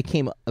way I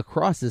came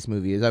across this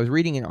movie is I was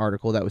reading an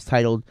article that was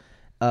titled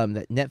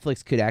that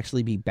Netflix could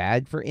actually be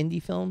bad for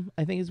indie film,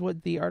 I think is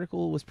what the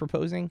article was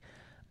proposing.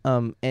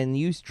 And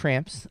used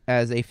Tramps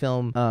as a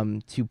film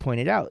to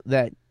point it out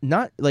that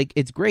not like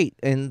it's great.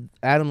 And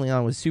Adam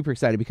Leon was super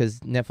excited because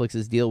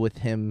Netflix's deal with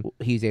him,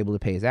 he's able to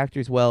pay his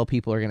actors well.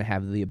 People are going to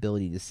have the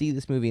ability to see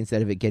this movie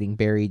instead of it getting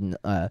buried in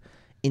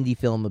indie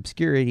film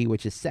obscurity,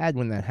 which is sad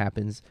when that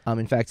happens.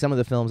 In fact, some of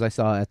the films I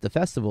saw at the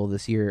festival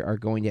this year are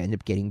going to end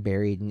up getting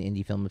buried in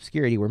indie film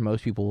obscurity where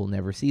most people will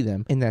never see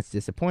them, and that's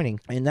disappointing.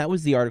 And that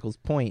was the article's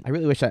point. I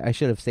really wish I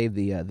should have saved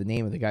the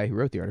name of the guy who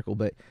wrote the article,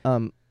 but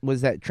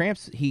was that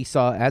Tramps he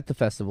saw at the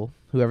festival,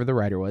 whoever the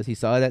writer was, he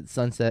saw it at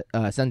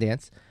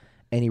Sundance,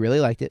 and he really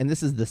liked it. And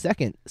this is the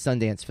second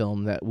Sundance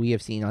film that we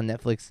have seen on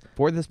Netflix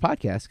for this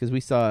podcast, because we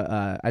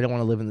saw I don't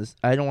want to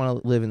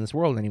live in this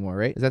world anymore,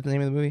 right? Is that the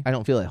name of the movie? I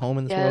don't feel at home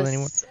in this world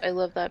anymore. Yes, I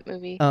love that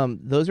movie.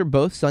 Those are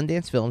both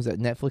Sundance films that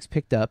Netflix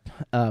picked up,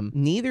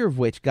 neither of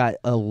which got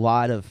a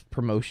lot of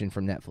promotion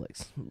from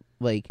Netflix.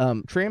 Like,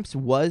 Tramps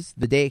was,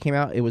 the day it came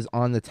out, it was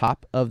on the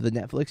top of the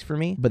Netflix for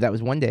me, but that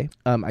was one day.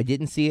 I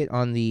didn't see it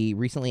on the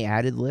recently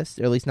added list,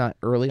 or at least not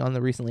early on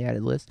the recently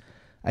added list.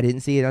 I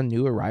didn't see it on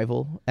new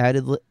arrival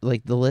added,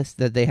 like the list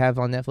that they have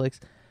on Netflix.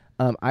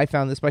 I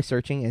found this by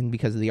searching and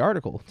because of the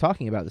article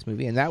talking about this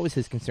movie, and that was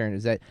his concern,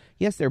 is that,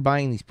 yes, they're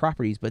buying these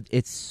properties, but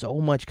it's so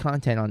much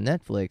content on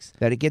Netflix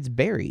that it gets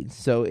buried.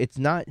 So it's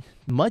not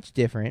much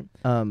different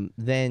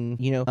than,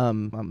 oh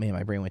man,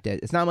 my brain went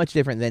dead. It's not much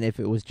different than if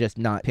it was just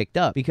not picked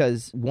up,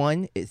 because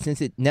one,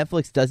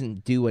 Netflix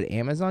doesn't do what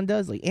Amazon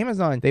does. Like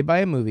Amazon, they buy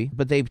a movie,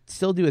 but they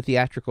still do a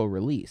theatrical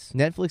release.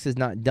 Netflix has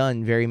not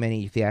done very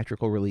many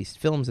theatrical released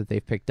films that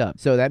they've picked up.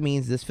 So that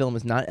means this film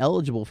is not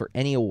eligible for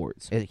any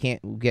awards. I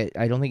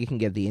don't think it can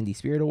get the Indie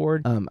Spirit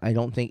Award. I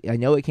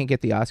know it can't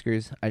get the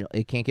Oscars.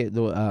 It can't get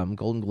the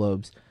Golden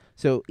Globes.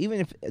 So even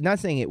if, not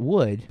saying it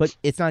would, but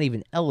it's not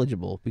even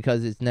eligible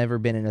because it's never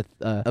been in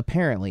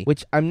apparently,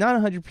 which I'm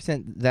not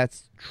 100%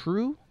 that's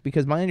true,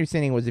 because my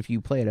understanding was if you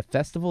play at a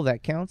festival,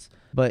 that counts.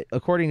 But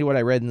according to what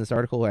I read in this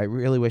article, I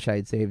really wish I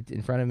had saved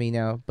in front of me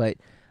now, but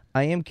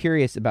I am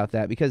curious about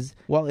that because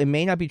while it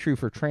may not be true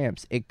for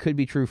Tramps, it could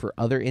be true for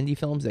other indie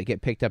films that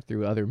get picked up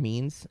through other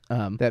means.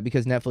 That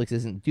because Netflix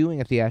isn't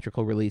doing a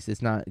theatrical release,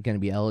 it's not going to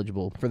be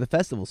eligible for the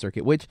festival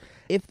circuit, which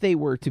if they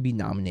were to be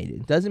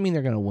nominated, doesn't mean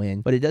they're going to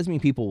win, but it does mean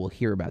people will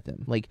hear about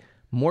them. Like,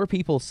 more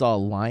people saw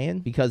Lion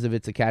because of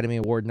its Academy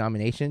Award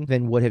nomination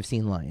than would have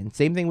seen Lion.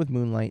 Same thing with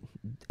Moonlight.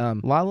 La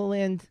La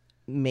Land,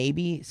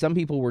 maybe. Some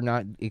people were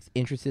not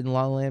interested in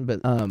La La Land,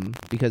 but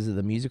because of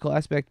the musical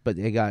aspect, but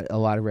it got a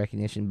lot of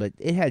recognition, but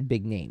it had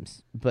big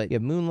names. But you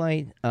have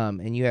Moonlight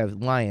and you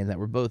have Lion that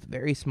were both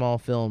very small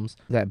films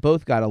that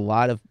both got a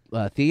lot of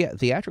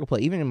theatrical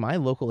play. Even in my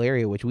local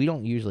area, which we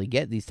don't usually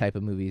get these type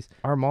of movies,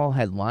 our mall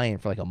had Lion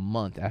for like a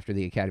month after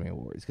the Academy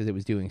Awards because it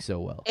was doing so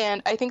well.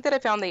 And I think that I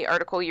found the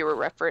article you were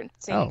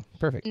referencing. Oh,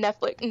 perfect.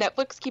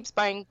 Netflix keeps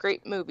buying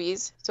great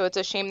movies, so it's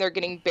a shame they're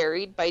getting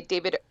buried by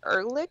David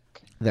Ehrlich.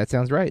 That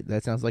sounds right.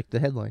 That sounds like the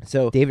headline.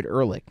 So, David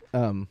Ehrlich.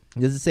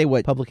 Does it say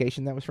what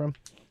publication that was from?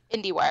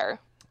 IndieWire.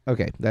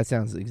 Okay, that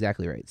sounds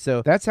exactly right.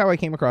 So that's how I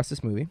came across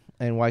this movie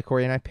and why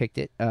Corey and I picked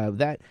it.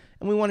 And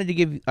we wanted to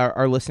give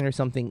our listeners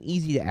something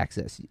easy to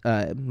access.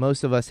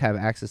 Most of us have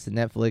access to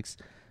Netflix.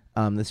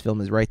 This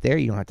film is right there.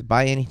 You don't have to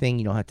buy anything.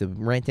 You don't have to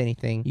rent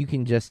anything. You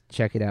can just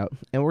check it out.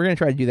 And we're going to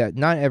try to do that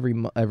not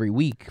every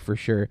week for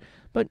sure,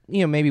 but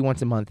maybe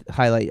once a month,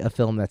 highlight a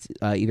film that's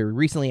either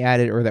recently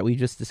added or that we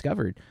just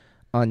discovered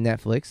on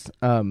Netflix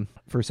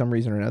for some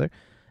reason or another.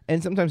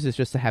 And sometimes it's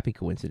just a happy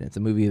coincidence. A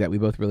movie that we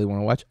both really want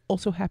to watch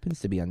also happens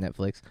to be on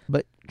Netflix.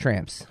 But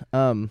Tramps.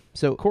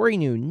 So Corey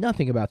knew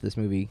nothing about this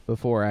movie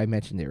before I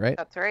mentioned it, right?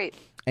 That's right.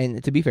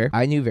 And to be fair,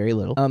 I knew very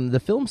little. The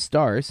film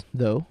stars,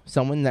 though,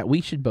 someone that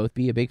we should both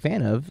be a big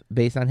fan of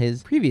based on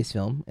his previous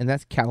film, and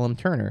that's Callum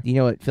Turner. Do you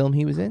know what film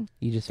he was in?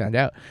 You just found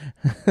out.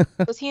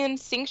 Was he in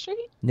Sing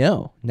Street?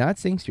 No, not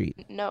Sing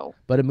Street. No.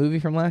 But a movie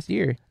from last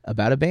year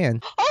about a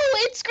band.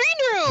 Oh, it's Green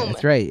Room!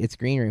 That's right, it's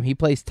Green Room. He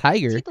plays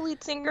Tiger. Is he the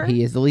lead singer?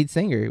 He is the lead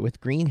singer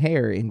with green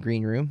hair in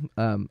Green Room.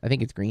 I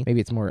think it's green.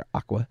 Maybe it's more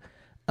aqua.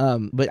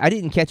 But I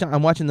didn't catch on.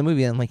 I'm watching the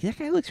movie and I'm like, that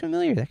guy looks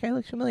familiar.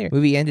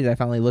 Movie ended. I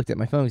finally looked at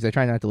my phone because I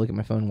try not to look at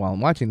my phone while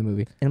I'm watching the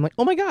movie. And I'm like,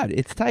 oh my God,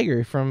 it's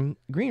Tiger from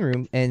Green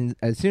Room. And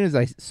as soon as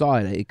I saw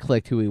it, it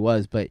clicked who he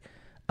was. But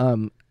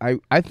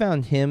I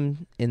found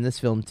him in this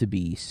film to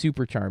be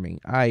super charming.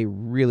 I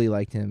really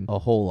liked him a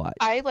whole lot.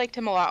 I liked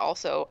him a lot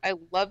also. I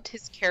loved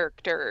his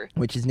character.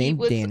 Which is named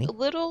Danny. He was a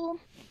little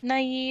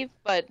naive,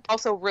 but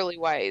also really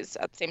wise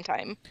at the same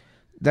time.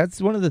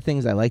 That's one of the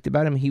things I liked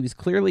about him. He was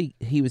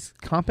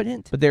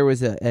competent, but there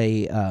was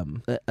a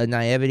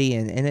naivety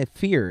and a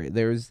fear.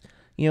 There was,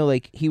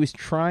 he was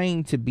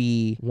trying to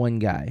be one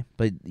guy,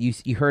 but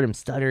you heard him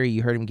stutter.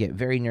 You heard him get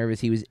very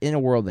nervous. He was in a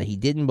world that he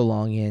didn't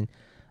belong in.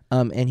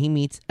 And he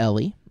meets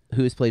Ellie,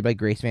 who is played by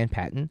Grace Van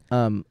Patten,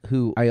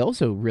 who I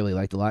also really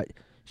liked a lot.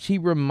 She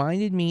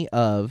reminded me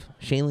of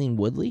Shailene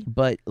Woodley,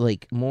 but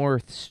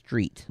more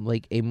street,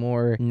 a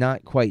more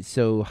not quite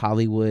so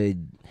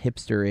Hollywood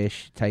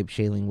hipster-ish type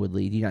Shailene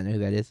Woodley. Do you not know who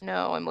that is?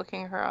 No, I'm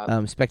looking her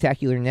up.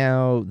 Spectacular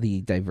Now,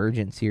 the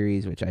Divergent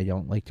series, which I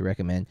don't like to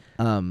recommend.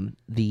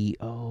 The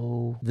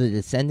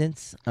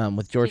Descendants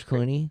with George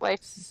Clooney.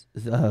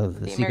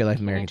 The Secret Life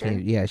of American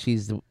Teenager. Yeah,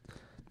 she's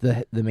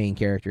the main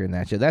character in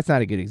that show. That's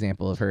not a good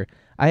example of her.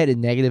 I had a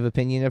negative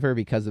opinion of her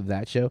because of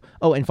that show.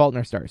 Oh, and Fault in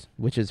Our Stars,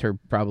 which is her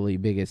probably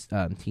biggest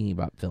teeny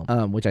bop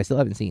film, which I still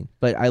haven't seen.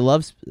 But I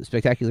love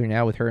Spectacular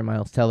Now with her and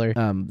Miles Teller.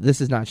 This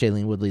is not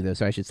Shailene Woodley, though,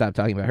 so I should stop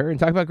talking about her and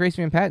talk about Grace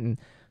Van Patten,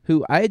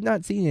 who I had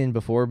not seen in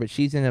before, but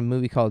she's in a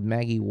movie called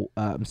Maggie.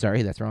 I'm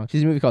sorry, that's wrong.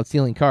 She's in a movie called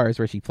Stealing Cars,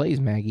 where she plays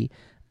Maggie,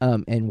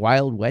 and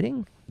Wild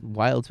Wedding.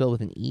 Wild spelled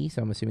with an E,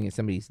 so I'm assuming it's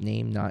somebody's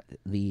name, not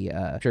the,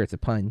 sure it's a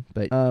pun,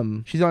 but,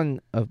 she's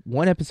on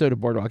one episode of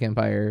Boardwalk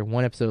Empire,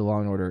 one episode of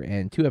Law & Order,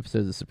 and 2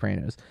 episodes of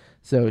Sopranos.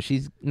 So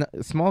she's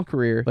a small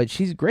career, but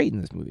she's great in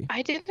this movie.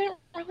 I didn't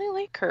really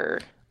like her.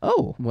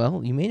 Oh,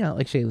 well, you may not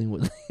like Shailene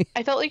Woodley.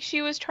 I felt like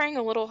she was trying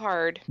a little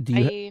hard. Do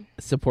you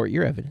support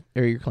your evidence,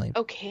 or your claim?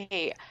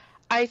 Okay.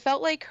 I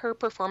felt like her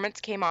performance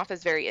came off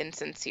as very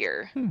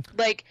insincere.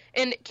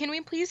 And can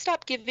we please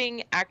stop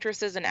giving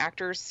actresses and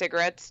actors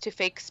cigarettes to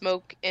fake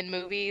smoke in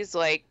movies?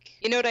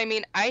 You know what I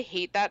mean? I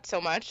hate that so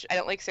much. I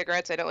don't like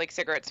cigarettes. I don't like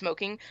cigarette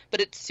smoking.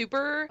 But it's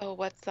super... Oh,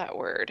 what's that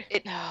word?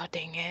 Oh,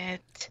 dang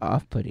it.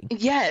 Off-putting.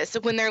 Yes,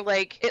 when they're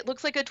it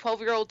looks like a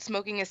 12-year-old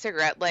smoking a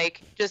cigarette.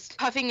 Just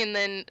puffing and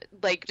then,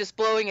 just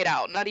blowing it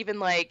out. Not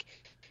even,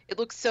 it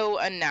looks so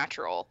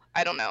unnatural.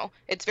 I don't know.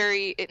 It's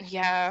very,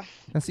 yeah.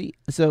 Now see,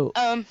 so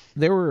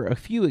there were a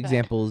few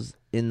examples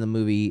in the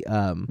movie.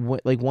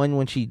 One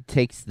when she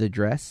takes the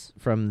dress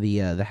from the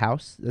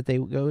house that they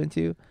go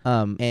into,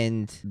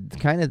 and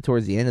kind of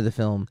towards the end of the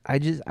film,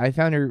 I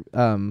found her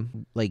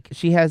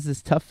she has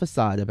this tough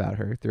facade about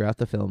her throughout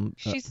the film.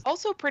 She's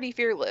also pretty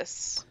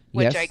fearless.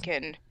 Which yes. I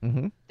can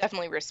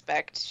definitely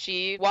respect.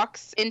 She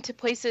walks into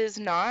places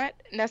not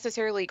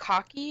necessarily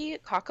cockily,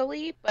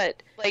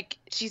 but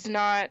she's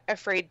not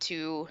afraid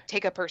to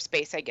take up her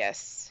space, I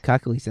guess.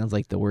 Cockily sounds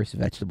like the worst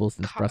vegetable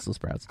since Brussels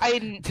sprouts.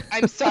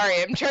 I'm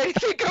sorry, I'm trying to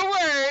think of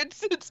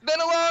words. It's been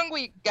a long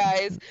week,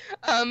 guys.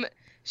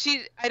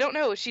 I don't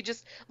know, she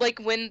just, like,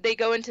 when they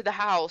go into the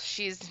house,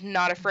 she's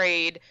not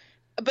afraid.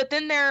 But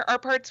then there are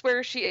parts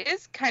where she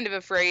is kind of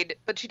afraid,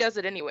 but she does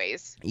it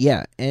anyways.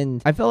 Yeah,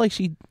 and I felt like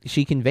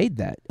she conveyed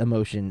that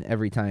emotion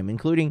every time,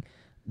 including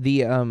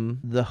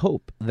the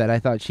hope that I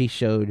thought she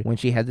showed when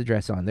she had the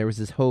dress on. There was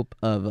this hope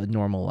of a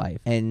normal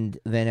life. And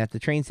then at the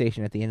train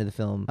station at the end of the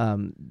film,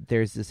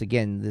 there's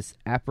this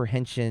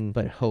apprehension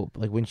but hope.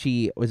 Like when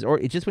she was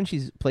just when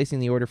she's placing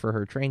the order for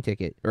her train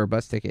ticket or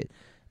bus ticket,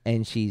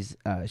 and she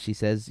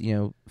says,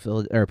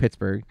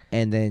 Pittsburgh,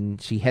 and then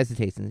she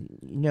hesitates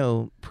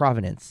and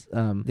Providence.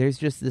 There's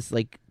just this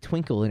like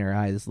twinkle in her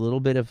eye, this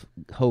little bit of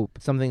hope,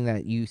 something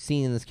that you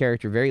see in this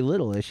character very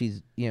little, as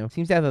she's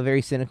seems to have a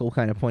very cynical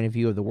kind of point of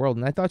view of the world,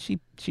 and I thought she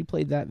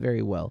played that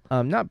very well.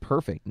 Not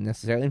perfect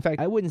necessarily. In fact,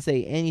 I wouldn't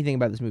say anything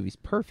about this movie's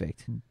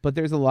perfect, but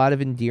there's a lot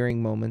of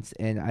endearing moments,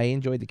 and I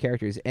enjoyed the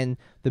characters. And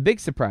the big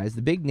surprise,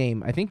 the big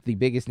name, I think the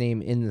biggest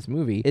name in this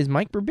movie is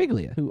Mike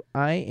Birbiglia, who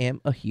I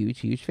am a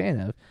huge fan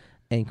of.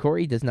 And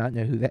Corey does not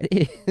know who that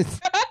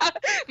is.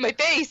 My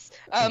face.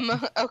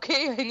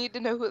 Okay, I need to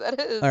know who that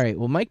is. All right.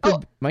 Well, Mike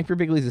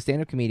Birbiglia is a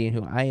stand-up comedian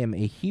who I am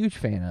a huge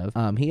fan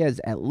of. He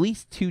has at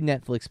least 2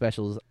 Netflix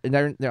specials.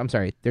 I'm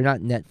sorry, they're not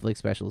Netflix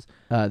specials.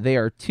 They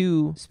are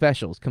 2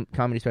 specials,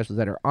 comedy specials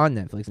that are on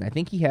Netflix, and I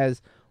think he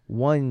has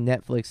 1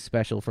 Netflix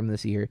special from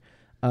this year.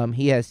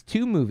 He has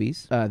 2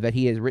 movies that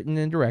he has written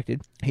and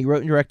directed. He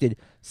wrote and directed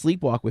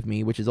Sleepwalk with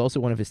Me, which is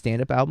also one of his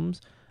stand-up albums.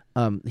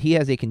 He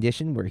has a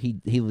condition where he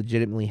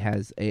legitimately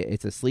has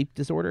it's a sleep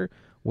disorder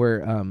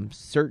where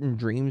certain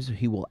dreams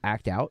he will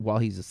act out while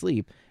he's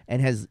asleep,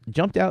 and has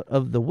jumped out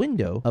of the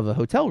window of a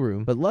hotel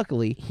room. But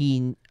luckily,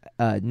 he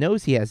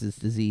knows he has this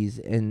disease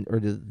or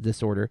the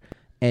disorder,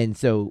 and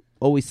so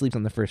always sleeps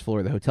on the first floor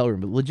of the hotel room.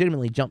 But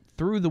legitimately jumped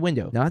through the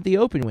window, not the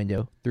open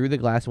window, through the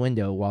glass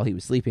window while he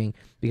was sleeping,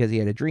 because he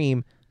had a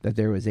dream that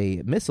there was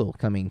a missile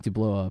coming to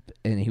blow up,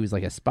 and he was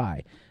like a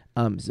spy.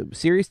 So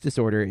serious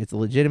disorder, it's a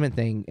legitimate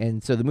thing,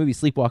 and so the movie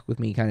Sleepwalk with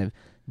Me kind of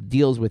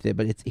deals with it,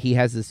 but he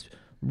has this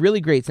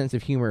really great sense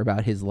of humor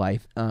about his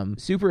life,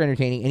 super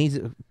entertaining, and he's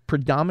a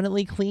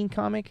predominantly clean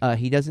comic.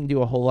 He doesn't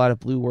do a whole lot of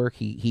blue work.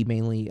 He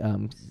mainly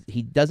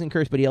he doesn't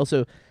curse, but he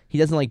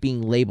doesn't like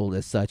being labeled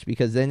as such,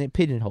 because then it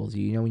pigeonholes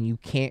you. When you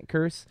can't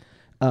curse.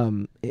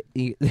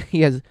 He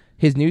has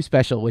his new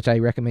special, which I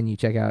recommend you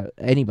check out,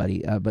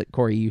 anybody, but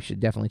Corey, you should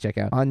definitely check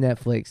out, on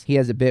Netflix. He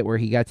has a bit where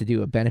he got to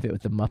do a benefit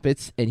with the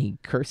Muppets, and he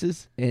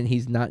curses, and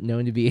he's not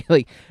known to be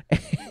like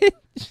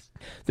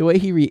the way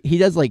he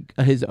does like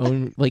his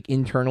own like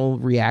internal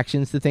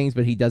reactions to things,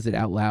 but he does it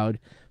out loud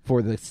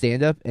for the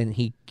stand-up, and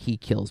he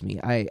kills me.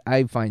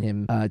 I find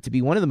him to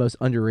be one of the most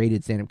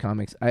underrated stand-up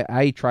comics.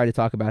 I try to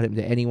talk about him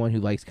to anyone who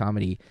likes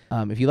comedy.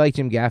 If you like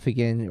Jim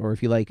Gaffigan, or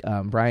if you like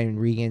Brian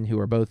Regan, who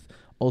are both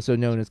also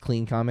known as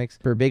clean comics,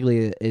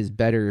 Birbiglia is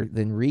better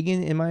than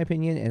Regan, in my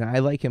opinion, and I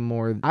like him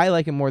more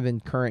than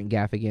current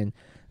Gaffigan.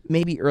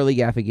 Maybe early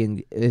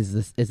Gaffigan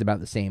is about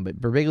the same, but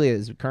Birbiglia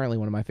is currently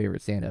one of my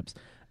favorite stand-ups.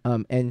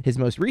 And his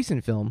most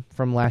recent film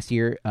from last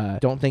year,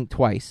 Don't Think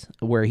Twice,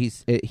 where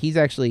he's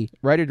actually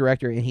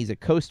writer-director, and he's a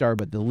co-star,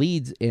 but the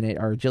leads in it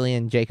are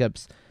Gillian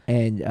Jacobs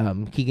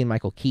and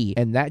Keegan-Michael Key,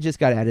 and that just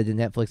got added to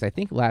Netflix, I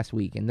think, last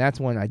week, and that's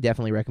one I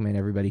definitely recommend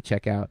everybody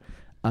check out.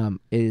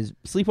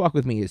 Sleepwalk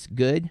with Me is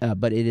good,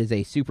 but it is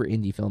a super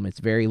indie film. It's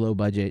very low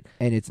budget,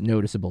 and it's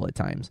noticeable at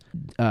times.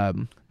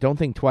 Don't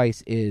Think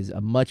Twice is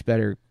a much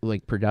better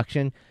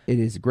production. It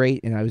is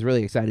great, and I was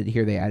really excited to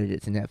hear they added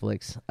it to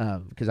Netflix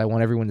because I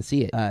want everyone to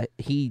see it.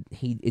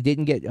 It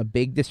didn't get a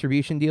big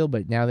distribution deal,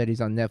 but now that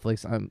he's on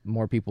Netflix,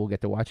 more people will get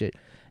to watch it.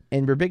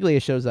 And Birbiglia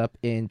shows up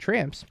in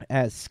Tramps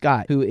as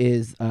Scott, who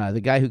is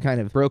the guy who kind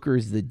of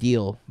brokers the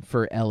deal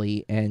for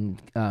Ellie, and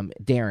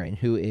Darren,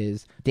 who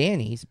is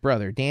Danny's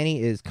brother.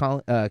 Danny is,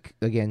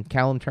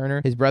 Callum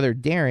Turner. His brother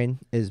Darren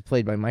is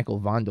played by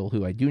Michael Vondel,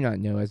 who I do not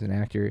know as an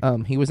actor.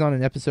 He was on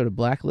an episode of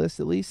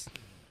Blacklist, at least.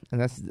 And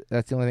that's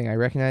the only thing I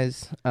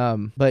recognize.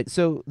 But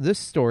so this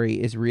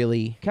story is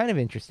really kind of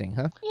interesting,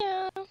 huh?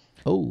 Yeah.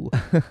 Oh,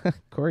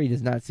 Corey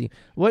does not see.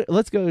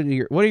 Let's go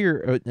to what are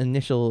your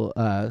initial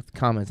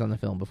comments on the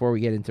film before we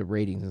get into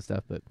ratings and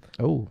stuff? But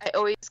I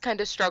always kind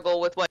of struggle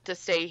with what to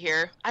say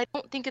here. I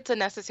don't think it's a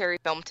necessary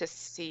film to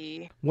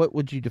see. What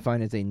would you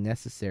define as a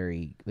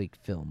necessary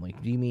film?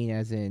 Do you mean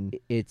as in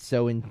it's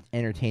so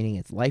entertaining,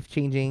 it's life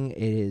changing?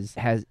 It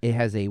has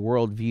a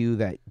worldview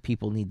that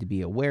people need to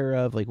be aware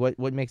of.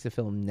 What makes a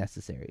film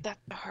necessary? That's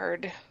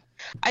hard.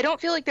 I don't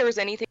feel like there was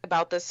anything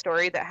about this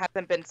story that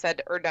hasn't been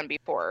said or done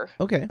before.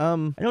 Okay. I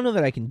don't know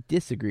that I can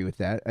disagree with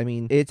that. I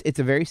mean, it's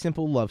a very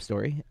simple love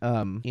story.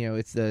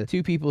 It's the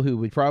two people who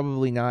would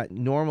probably not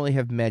normally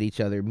have met each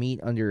other, meet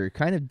under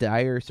kind of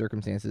dire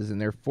circumstances, and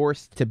they're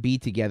forced to be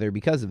together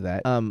because of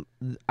that.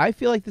 I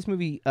feel like this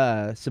movie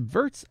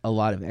subverts a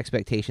lot of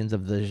expectations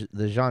of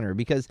the genre,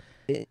 because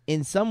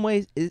in some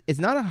ways it's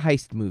not a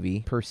heist movie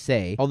per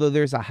se, although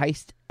there's a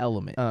heist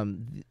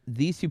element.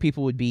 These two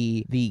people would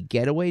be the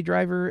getaway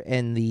driver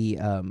and the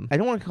I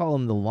don't want to call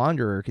him the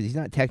launderer, because he's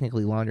not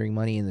technically laundering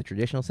money in the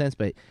traditional sense,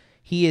 but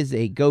he is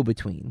a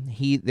go-between.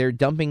 They're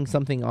dumping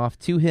something off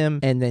to him,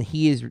 and then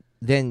he is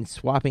then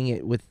swapping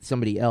it with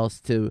somebody else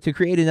to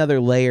create another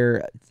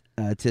layer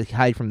to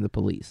hide from the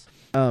police.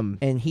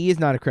 And he is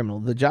not a criminal.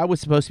 The job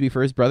was supposed to be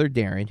for his brother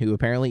Darren, who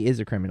apparently is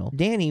a criminal.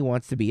 Danny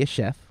wants to be a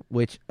chef,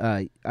 which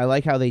I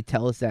like how they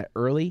tell us that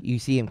early. You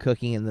see him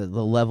cooking and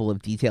the level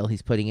of detail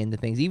he's putting into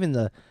things. Even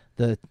the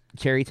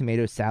cherry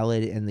tomato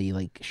salad and the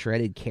like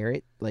shredded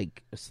carrot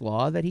like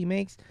slaw that he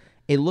makes.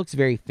 It looks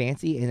very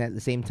fancy, and at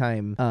the same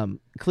time,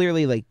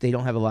 clearly, like, they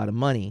don't have a lot of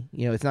money.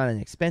 You know, it's not an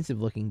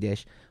expensive-looking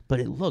dish, but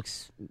it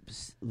looks,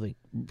 like,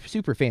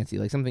 super fancy.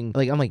 Like, something,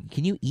 like, I'm like,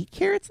 can you eat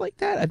carrots like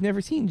that? I've never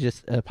seen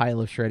just a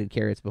pile of shredded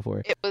carrots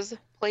before. It was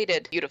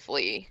plated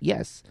beautifully.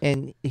 Yes,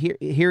 and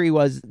here he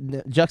was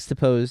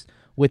juxtaposed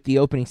with the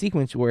opening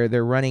sequence where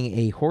they're running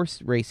a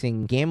horse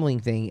racing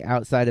gambling thing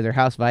outside of their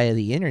house via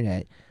the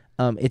internet.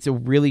 It's a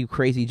really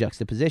crazy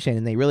juxtaposition,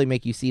 and they really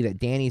make you see that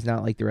Danny's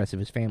not like the rest of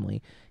his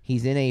family.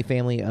 He's in a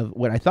family of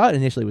what I thought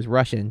initially was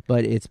Russian,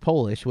 but it's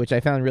Polish, which I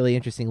found really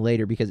interesting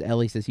later because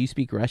Ellie says, "You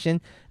speak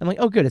Russian?" I'm like,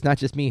 oh, good. It's not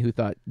just me who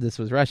thought this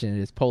was Russian.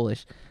 It is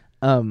Polish.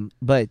 We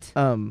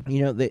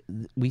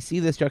see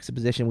this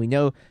juxtaposition. We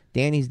know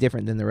Danny's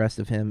different than the rest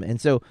of him.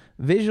 And so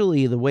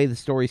visually, the way the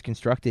story's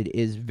constructed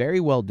is very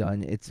well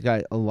done. It's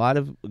got a lot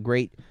of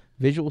great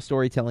visual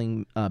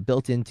storytelling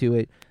built into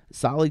it.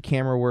 Solid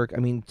camera work.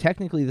 I mean,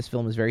 technically, this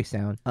film is very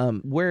sound.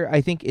 Where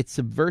I think it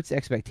subverts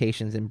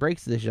expectations and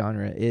breaks the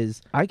genre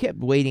is I kept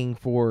waiting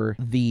for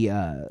the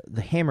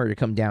hammer to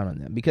come down on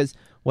them, because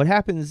what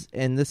happens,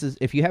 and this is,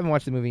 if you haven't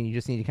watched the movie and you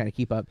just need to kind of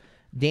keep up,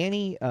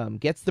 Danny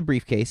gets the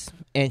briefcase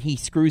and he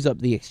screws up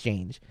the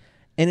exchange.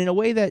 And in a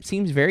way that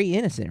seems very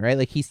innocent, right?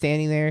 Like, he's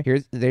standing there.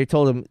 They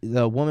told him,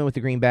 the woman with the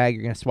green bag,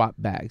 you're going to swap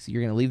bags.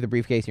 You're going to leave the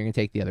briefcase. You're going to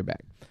take the other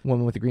bag.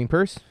 Woman with the green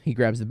purse, he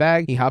grabs the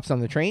bag. He hops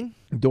on the train.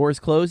 Doors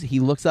close. He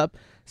looks up,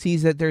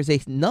 sees that there's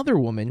another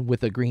woman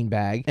with a green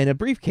bag and a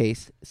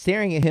briefcase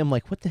staring at him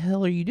like, what the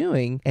hell are you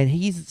doing? And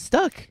he's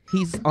stuck.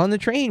 He's on the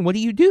train. What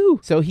do you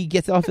do? So he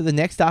gets off at the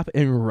next stop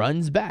and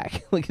runs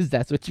back, because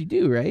that's what you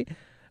do, right?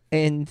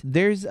 And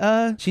there's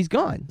she's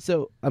gone.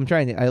 So I'm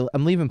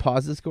I'm leaving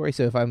pause the story,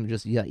 so if I'm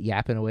just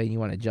yapping away and you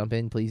want to jump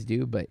in, please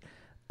do. But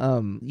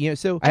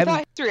so I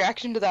thought his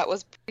reaction to that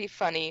was pretty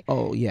funny.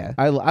 Oh yeah,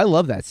 I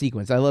love that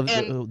sequence. I love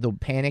the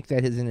panic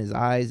that is in his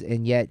eyes,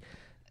 and yet,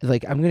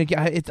 like, I'm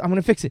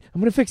gonna fix it,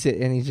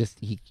 and he's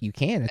just you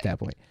can at that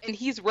point. And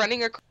he's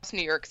running across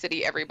New York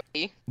City,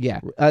 everybody. Yeah,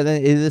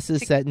 this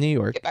is set in New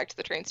York. Get back to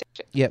the train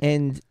station. Yep.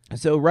 And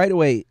so right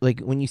away,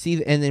 like, when you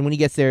see, and then when he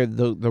gets there,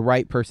 the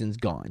right person's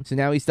gone. So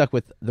now he's stuck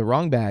with the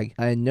wrong bag,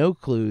 and no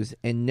clues,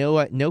 and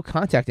no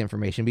contact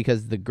information,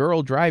 because the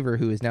girl driver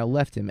who has now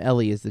left him,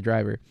 Ellie is the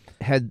driver,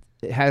 had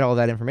all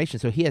that information,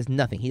 so he has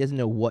nothing. He doesn't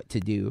know what to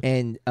do.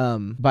 And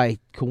by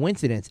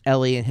coincidence,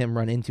 Ellie and him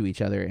run into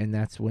each other, and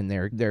that's when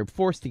they're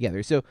forced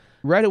together. So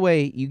right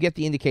away, you get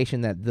the indication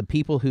that the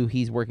people who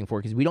he's working for,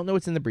 because we don't know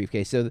what's in the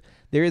briefcase, so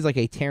there is like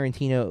a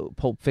Tarantino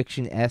Pulp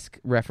Fiction-esque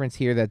reference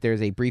here that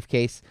there's a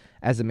briefcase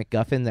as a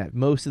MacGuffin, that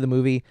most of the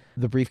movie,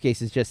 the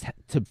briefcase is just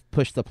to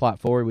push the plot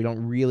forward. We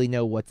don't really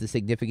know what the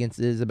significance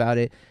is about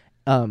it.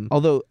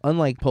 Although,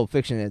 unlike Pulp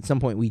Fiction, at some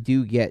point we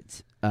do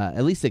get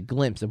at least a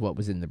glimpse of what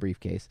was in the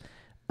briefcase.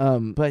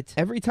 But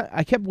every time,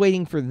 I kept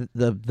waiting for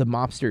the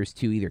mobsters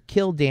to either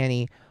kill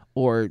Danny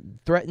or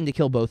threaten to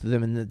kill both of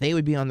them, and that they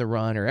would be on the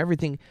run or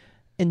everything.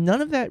 And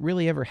none of that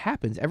really ever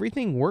happens.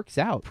 Everything works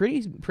out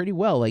pretty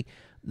well. Like,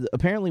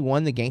 apparently,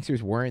 the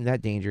gangsters weren't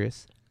that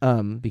dangerous.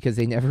 Because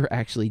they never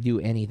actually do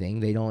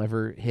anything. They don't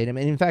ever hit him.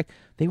 And in fact,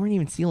 they weren't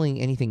even stealing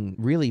anything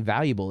really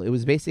valuable. It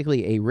was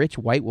basically a rich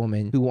white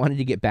woman who wanted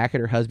to get back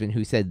at her husband,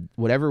 who said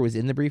whatever was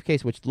in the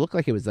briefcase, which looked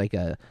like it was like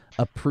a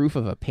proof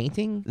of a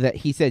painting, that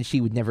he said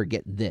she would never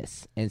get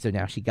this. And so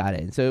now she got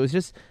it. And so it was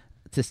just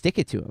to stick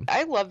it to him.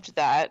 I loved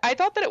that. I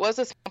thought that it was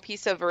a small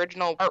piece of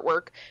original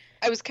artwork.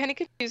 I was kind of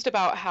confused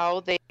about how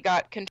they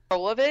got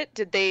control of it.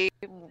 Did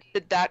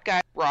that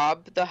guy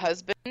rob the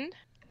husband?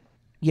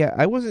 Yeah,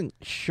 I wasn't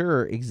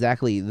sure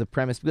exactly the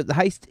premise, but the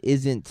heist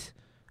isn't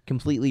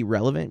completely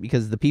relevant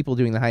because the people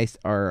doing the heist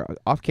are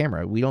off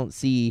camera. We don't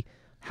see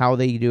how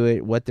they do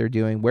it, what they're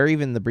doing, where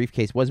even the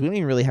briefcase was. We don't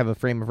even really have a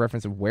frame of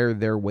reference of where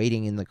they're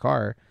waiting in the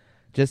car,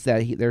 just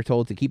that they're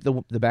told to keep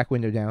the back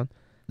window down.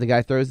 The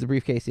guy throws the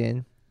briefcase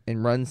in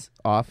and runs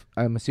off,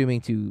 I'm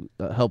assuming to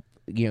help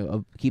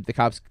keep the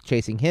cops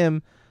chasing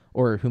him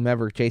or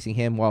whomever chasing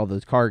him while the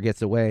car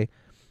gets away.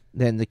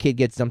 Then the kid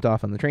gets dumped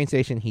off on the train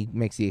station. He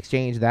makes the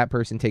exchange. That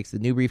person takes the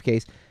new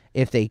briefcase.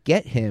 If they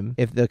get him,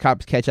 if the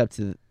cops catch up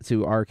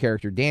to our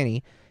character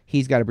Danny,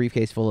 he's got a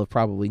briefcase full of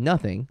probably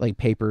nothing, like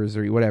papers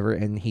or whatever,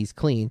 and he's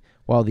clean,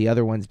 while the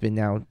other one's been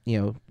now,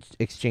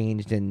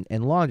 exchanged and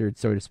laundered,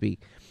 so to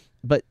speak.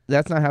 But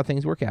that's not how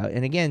things work out.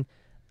 And again,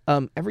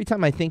 every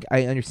time I think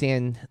I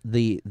understand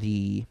the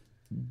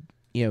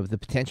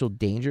potential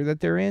danger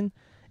that they're in,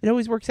 it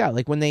always works out.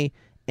 Like when they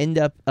end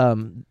up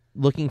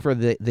looking for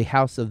the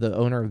house of the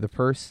owner of the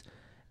purse,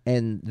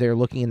 and they're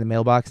looking in the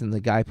mailbox, and the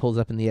guy pulls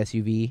up in the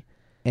SUV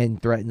and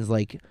threatens,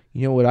 like,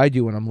 you know what I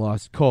do when I'm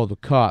lost? Call the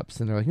cops.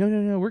 And they're like,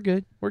 no, we're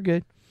good.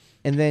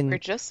 And then We're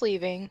just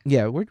leaving.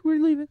 yeah, we're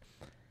leaving.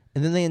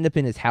 And then they end up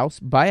in his house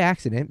by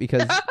accident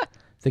because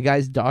the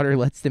guy's daughter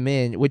lets them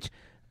in. Which,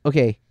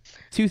 okay,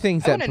 two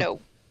things I that want to know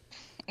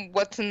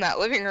what's in that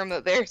living room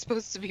that they're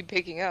supposed to be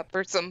picking up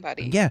for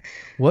somebody. yeah,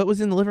 what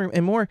was in the living room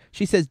and more.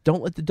 She says,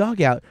 "Don't let the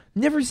dog out.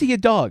 Never see a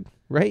dog."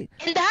 Right?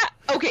 And that,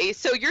 okay,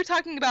 so you're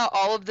talking about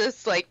all of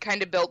this, like,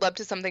 kind of build up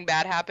to something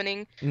bad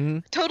happening. Mm-hmm.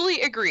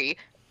 Totally agree,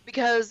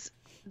 because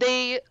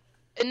they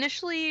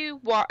initially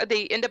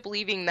they end up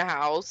leaving the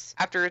house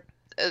after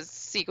a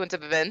sequence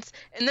of events,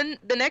 and then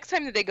the next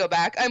time that they go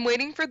back, I'm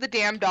waiting for the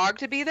damn dog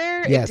to be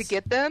there and to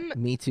get them.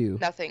 Me too.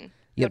 Nothing.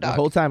 Yeah, No the dog.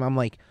 whole time I'm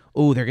like,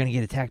 oh, they're gonna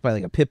get attacked by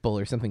like a pit bull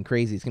or something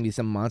crazy. It's gonna be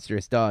some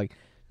monstrous dog.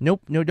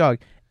 Nope, no dog.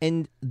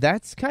 And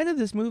that's kind of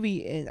this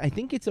movie, and I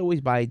think it's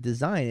always by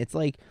design. It's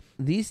like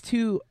these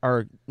two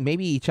are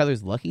maybe each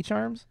other's lucky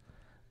charms.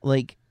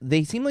 Like,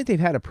 they seem like they've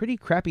had a pretty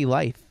crappy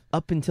life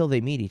up until they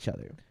meet each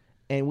other.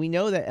 And we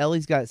know that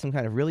Ellie's got some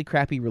kind of really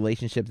crappy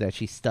relationship that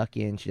she's stuck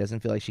in. She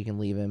doesn't feel like she can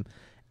leave him.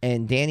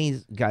 And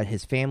Danny's got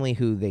his family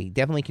who they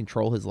definitely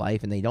control his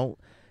life, and they don't,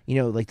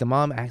 like the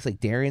mom acts like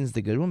Darren's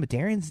the good one, but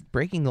Darren's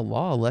breaking the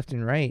law left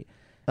and right.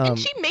 And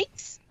she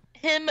makes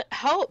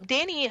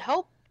Danny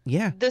help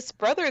Yeah. this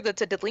brother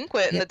that's a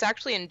delinquent and that's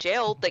actually in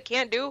jail that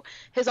can't do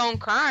his own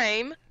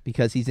crime.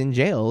 Because he's in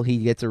jail, he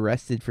gets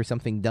arrested for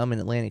something dumb in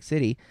Atlantic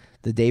City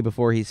the day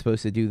before he's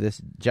supposed to do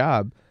this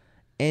job.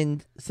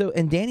 And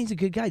Danny's a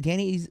good guy.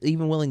 Danny's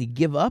even willing to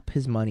give up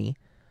his money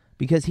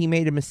because he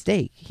made a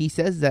mistake. He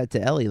says that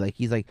to Ellie. Like,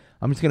 he's like,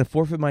 I'm just going to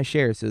forfeit my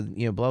share. So,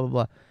 blah, blah,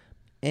 blah.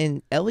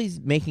 And Ellie's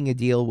making a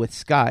deal with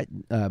Scott,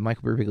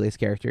 Michael Birbiglia's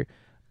character,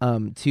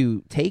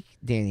 to take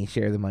Danny's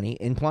share of the money,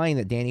 implying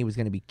that Danny was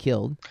going to be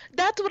killed.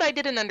 That's what I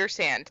didn't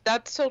understand.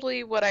 That's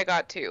totally what I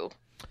got too.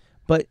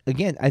 But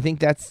again, I think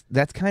that's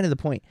kind of the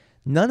point.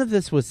 None of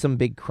this was some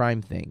big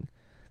crime thing.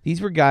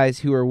 These were guys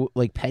who are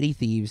like petty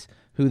thieves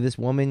who this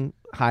woman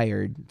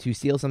hired to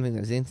steal something that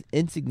was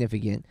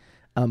insignificant,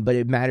 but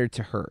it mattered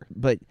to her.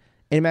 But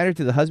it mattered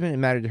to the husband, it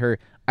mattered to her.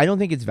 I don't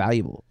think it's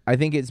valuable. I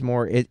think it's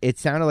more, it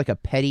sounded like a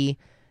petty,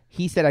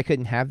 he said I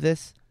couldn't have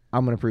this,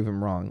 I'm going to prove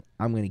him wrong.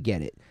 I'm going to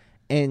get it.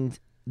 And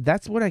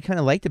that's what I kind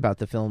of liked about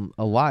the film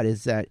a lot,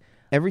 is that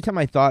every time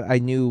I thought I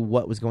knew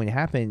what was going to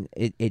happen,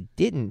 it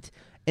didn't.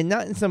 And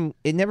not in some,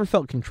 it never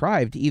felt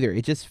contrived either.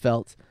 It just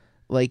felt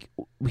like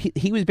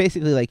he was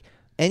basically like,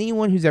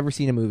 anyone who's ever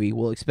seen a movie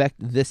will expect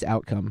this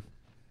outcome,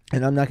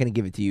 and I'm not going to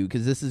give it to you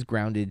because this is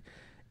grounded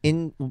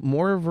in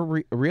more of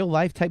a real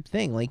life type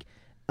thing. Like,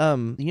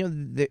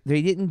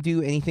 they didn't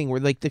do anything where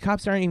like the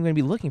cops aren't even going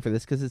to be looking for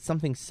this because it's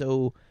something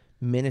so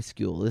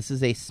minuscule. This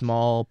is a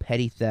small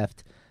petty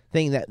theft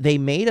thing that they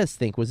made us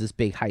think was this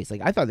big heist.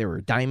 Like, I thought there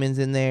were diamonds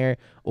in there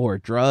or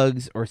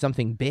drugs or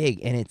something big,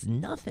 and it's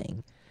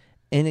nothing.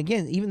 And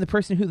again, even the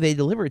person who they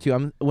deliver it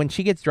to, when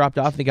she gets dropped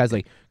off, the guy's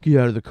like, "Get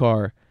out of the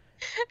car."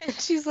 And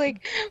she's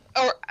like,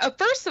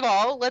 first of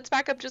all, let's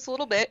back up just a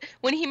little bit.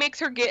 When he makes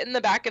her get in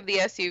the back of the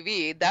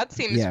SUV, that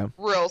seems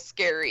real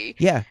scary.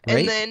 Yeah, right?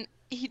 And then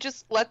he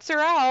just lets her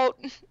out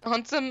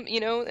on some,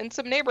 in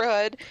some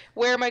neighborhood.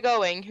 Where am I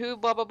going? Who,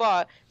 blah, blah,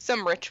 blah.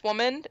 Some rich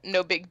woman,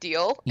 no big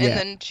deal. Yeah. And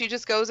then she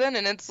just goes in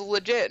and it's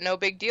legit, no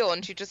big deal.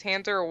 And she just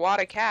hands her a wad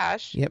of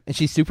cash. Yep, and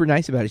she's super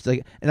nice about it. She's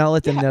like, and I'll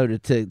let them know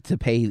to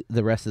pay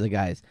the rest of the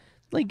guys.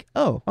 Like,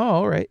 oh,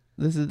 all right.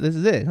 This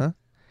is it, huh?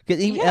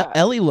 Because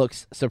Ellie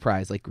looks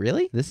surprised. Like,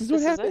 really? This is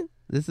what happened?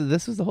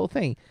 This was the whole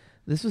thing.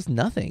 This was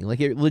nothing. Like,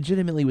 it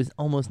legitimately was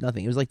almost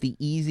nothing. It was like the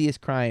easiest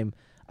crime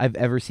I've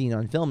ever seen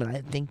on film, and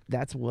I think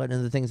that's one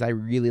of the things I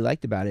really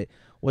liked about it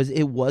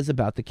was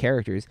about the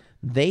characters.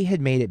 They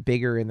had made it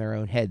bigger in their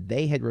own head.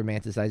 They had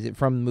romanticized it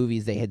from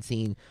movies they had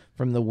seen,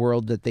 from the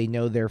world that they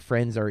know their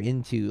friends are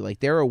into. Like,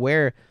 they're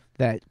aware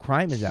that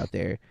crime is out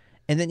there.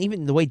 And then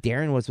even the way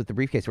Darren was with the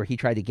briefcase, where he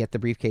tried to get the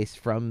briefcase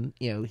from,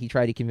 he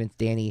tried to convince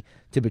Danny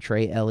to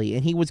betray Ellie,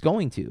 and he was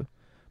going to,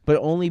 but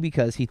only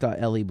because he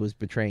thought Ellie was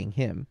betraying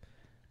him.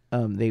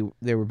 They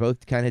were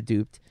both kind of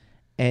duped.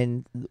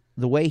 And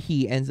the way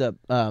he ends up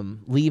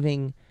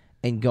leaving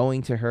and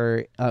going to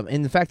her,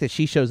 and the fact that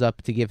she shows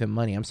up to give him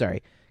money, I'm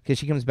sorry, because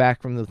she comes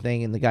back from the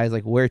thing and the guy's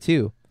like, "Where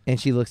to?" And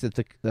she looks at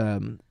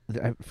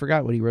I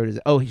forgot what he wrote.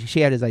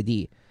 She had his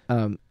ID.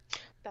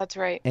 That's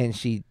right. And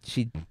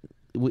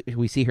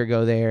we see her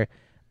go there.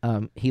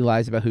 He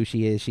lies about who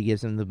she is. She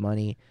gives him the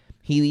money.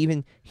 He's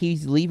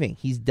leaving.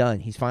 He's done.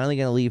 He's finally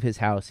going to leave his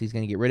house. He's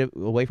going to get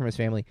away from his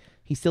family.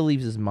 He still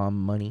leaves his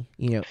mom money,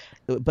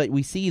 But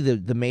we see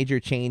the major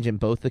change in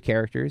both the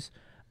characters.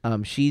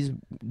 She's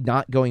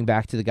not going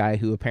back to the guy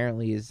who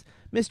apparently is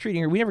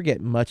mistreating her. We never get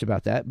much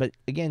about that. But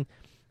again,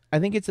 I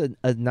think it's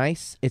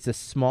it's a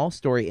small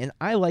story, and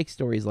I like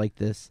stories like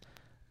this.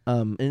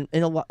 And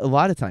a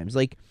lot of times,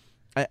 like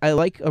I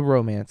like a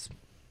romance,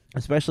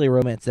 especially a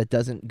romance that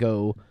doesn't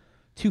go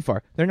too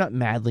far. They're not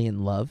madly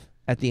in love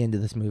at the end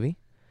of this movie.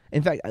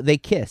 In fact, they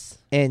kiss,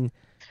 and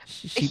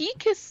he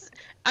kissed.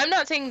 I'm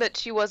not saying that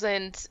she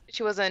wasn't.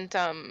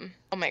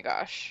 Oh my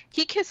gosh,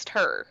 he kissed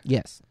her.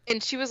 Yes,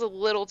 and she was a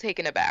little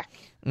taken aback.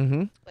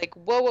 Mm-hmm. Like,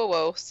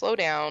 whoa, slow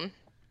down.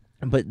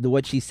 But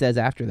what she says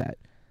after that,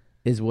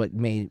 is what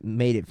made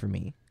it for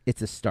me.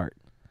 It's a start.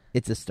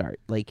 It's a start.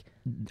 Like,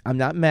 I'm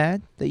not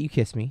mad that you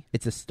kiss me.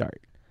 It's a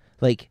start.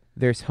 Like,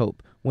 there's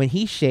hope. When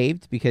he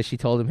shaved because she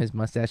told him his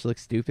mustache looked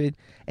stupid,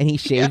 and he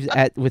shaves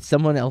with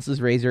someone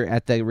else's razor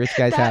at the rich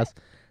guy's house.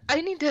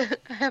 I need to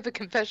have a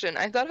confession.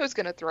 I thought I was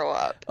gonna throw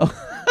up.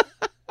 Oh.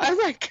 I'm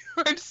like,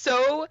 I'm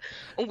so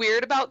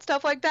weird about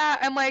stuff like that.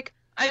 I'm like,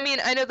 I mean,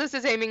 I know this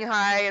is aiming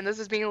high and this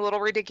is being a little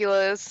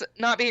ridiculous,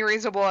 not being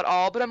reasonable at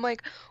all, but I'm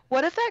like,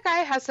 what if that guy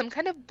has some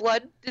kind of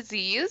blood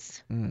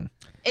disease and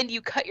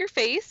you cut your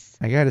face?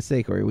 I gotta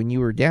say, Corey, when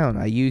you were down,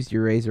 I used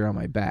your razor on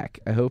my back.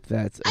 I hope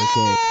that's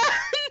okay.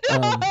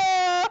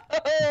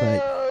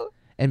 No!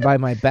 And by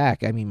my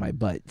back, I mean my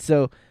butt.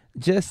 So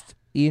just,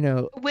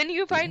 when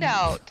you find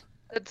out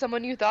that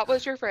someone you thought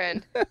was your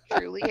friend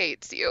truly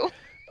hates you.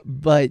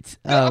 But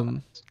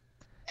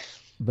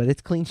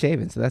it's clean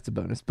shaven, so that's a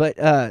bonus. But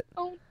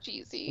oh,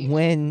 jeezy.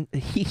 When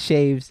he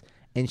shaves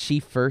and she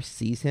first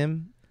sees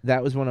him,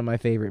 that was one of my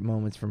favorite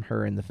moments from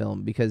her in the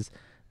film, because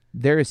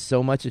there is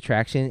so much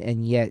attraction,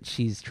 and yet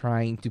she's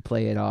trying to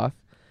play it off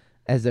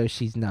as though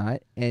she's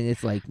not. And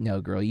it's like,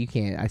 no, girl, you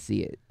can't. I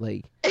see it.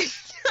 Like,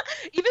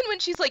 even when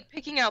she's like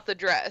picking out the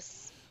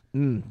dress.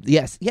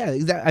 Yes,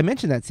 yeah, I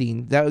mentioned that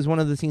scene. That was one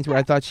of the scenes where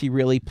I thought she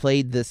really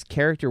played this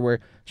character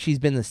where she's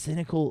been the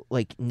cynical,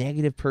 like,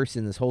 negative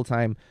person this whole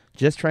time,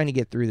 just trying to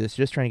get through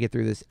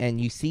this, and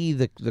you see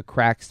the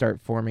cracks start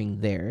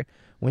forming there.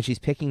 When she's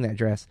picking that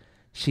dress,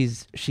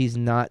 she's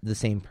not the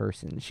same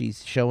person.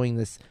 She's showing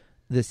this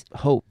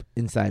hope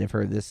inside of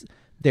her.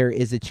 There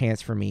is a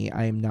chance for me.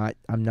 I'm not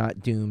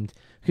doomed.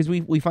 Because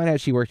we find out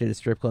she worked at a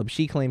strip club.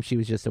 She claims she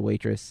was just a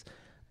waitress,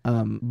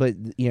 but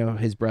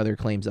his brother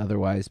claims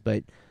otherwise.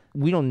 But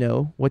we don't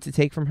know what to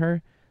take from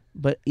her.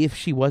 But if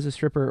she was a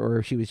stripper or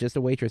if she was just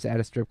a waitress at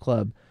a strip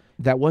club,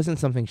 that wasn't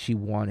something she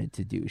wanted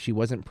to do. She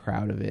wasn't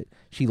proud of it.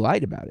 She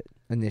lied about it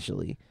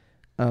initially.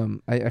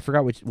 I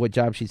forgot what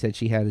job she said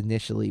she had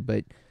initially,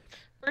 but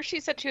first she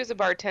said she was a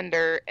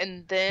bartender,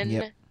 and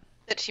then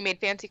that she made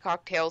fancy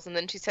cocktails, and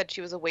then she said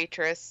she was a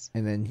waitress.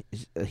 And then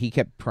he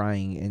kept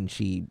prying, and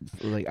she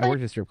I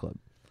worked at a strip club.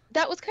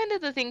 That was kind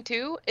of the thing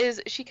too,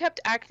 is she kept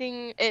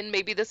acting, and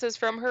maybe this is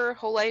from her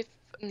whole life,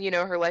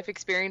 her life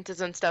experiences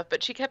and stuff,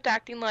 but she kept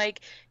acting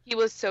like he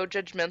was so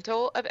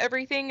judgmental of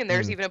everything. And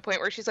there's even a point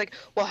where she's like,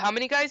 well, how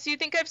many guys do you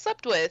think I've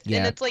slept with? Yeah.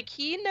 And it's like,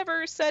 he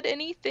never said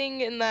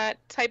anything in that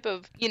type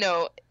of,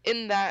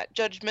 in that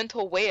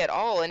judgmental way at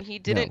all. And he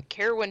didn't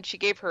care when she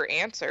gave her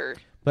answer.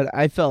 But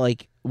I felt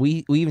like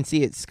we even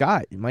see it.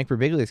 Scott, Mike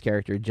Birbiglia's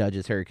character,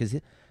 judges her because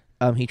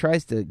he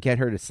tries to get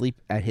her to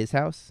sleep at his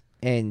house.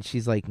 And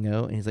she's like,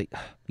 no. And he's like,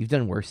 you've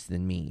done worse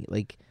than me.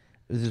 Like,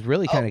 this is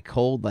really kind of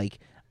cold. Like,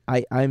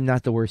 I'm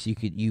not the worst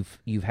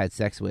you've had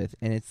sex with.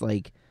 And it's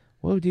like,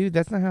 whoa, dude,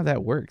 that's not how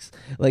that works.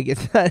 Like,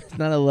 it's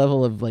not a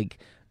level of, like,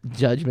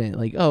 judgment.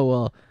 Like, oh,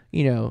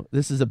 well,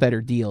 this is a better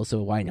deal,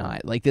 so why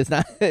not? Like, it's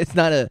not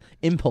a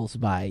impulse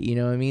buy. You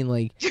know what I mean?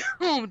 Like,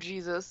 oh,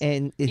 Jesus.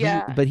 And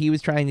but he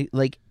was trying to,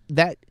 like,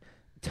 that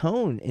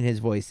tone in his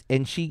voice.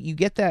 And you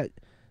get that.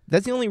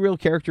 That's the only real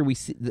character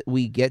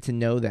we get to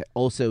know that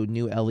also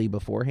knew Ellie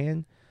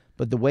beforehand.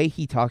 But the way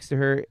he talks to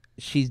her,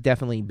 she's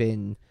definitely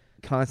been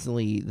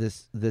constantly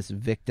this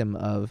victim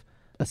of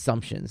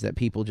assumptions that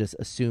people just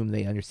assume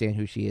they understand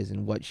who she is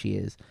and what she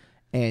is.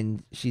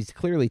 And she's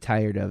clearly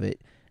tired of it.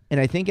 And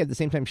I think at the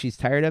same time she's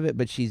tired of it,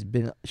 but she's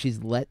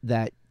let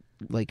that,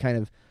 like, kind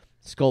of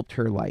sculpt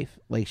her life.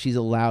 Like, she's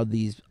allowed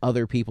these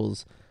other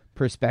people's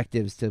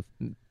perspectives to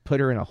put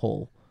her in a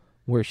hole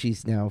where she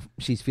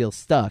feels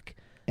stuck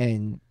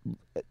and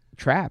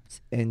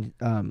trapped. And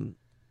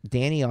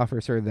Danny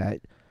offers her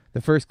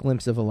the first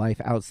glimpse of a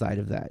life outside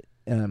of that.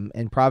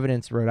 And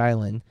Providence, Rhode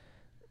Island,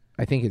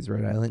 I think it's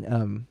Rhode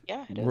Island.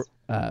 Yeah, it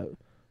is.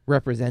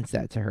 Represents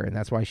that to her, and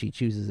that's why she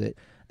chooses it.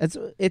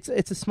 It's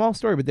a small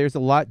story, but there's a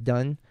lot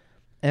done,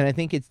 and I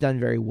think it's done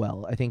very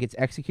well. I think it's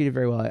executed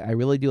very well. I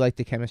really do like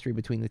the chemistry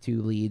between the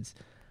two leads.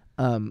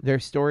 Their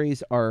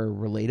stories are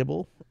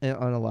relatable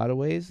on a lot of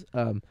ways.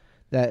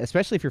 That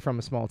especially if you're from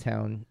a small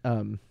town.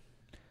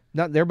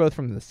 They're both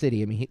from the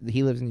city. I mean,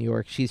 he lives in New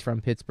York. She's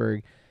from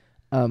Pittsburgh.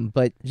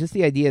 But just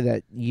the idea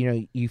that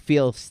you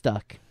feel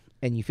stuck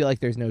and you feel like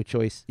there's no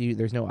choice,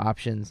 there's no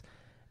options,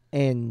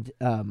 and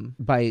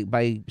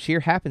by sheer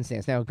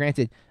happenstance. Now,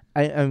 granted,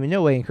 I'm in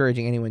no way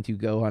encouraging anyone to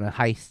go on a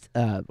heist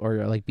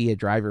or like be a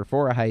driver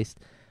for a heist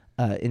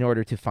in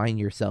order to find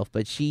yourself.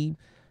 But she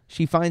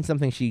finds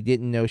something she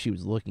didn't know she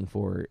was looking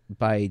for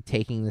by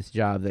taking this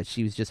job that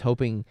she was just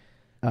hoping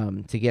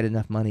to get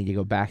enough money to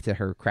go back to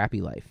her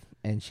crappy life,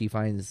 and she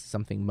finds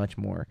something much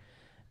more.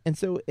 And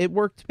so it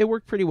worked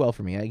pretty well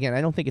for me. Again, I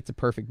don't think it's a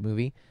perfect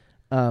movie,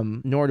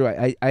 nor do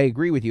I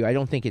agree with you. I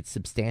don't think it's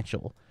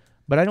substantial,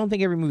 but I don't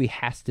think every movie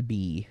has to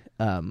be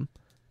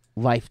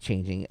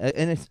life-changing.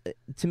 And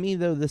to me,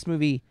 though, this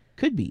movie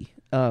could be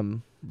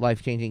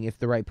life-changing if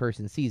the right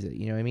person sees it.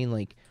 You know what I mean?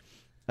 Like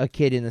a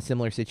kid in a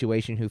similar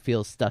situation who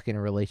feels stuck in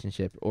a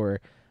relationship, or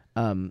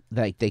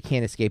like they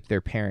can't escape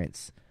their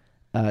parents.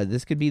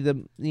 This could be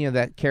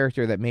that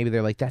character that maybe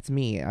they're like, that's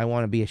me. I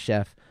want to be a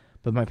chef,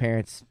 but my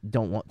parents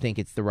don't think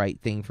it's the right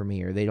thing for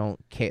me, or they don't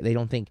care. They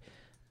don't think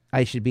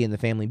I should be in the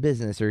family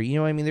business, or you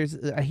know what I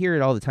mean. I hear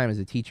it all the time as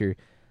a teacher.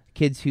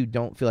 Kids who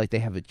don't feel like they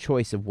have a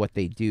choice of what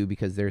they do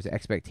because there's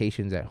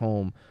expectations at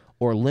home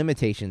or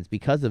limitations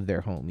because of their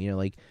home. You know,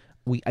 like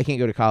I can't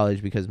go to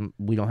college because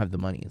we don't have the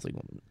money. It's like,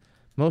 well,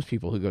 most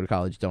people who go to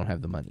college don't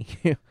have the money.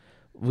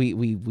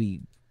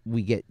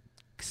 we get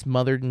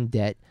smothered in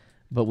debt,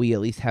 but we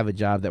at least have a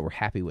job that we're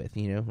happy with.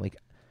 You know, like,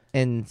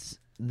 and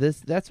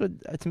that's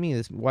what to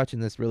me watching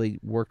this really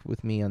worked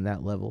with me on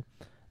that level.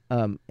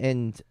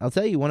 And I'll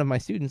tell you, one of my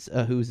students,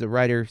 who's a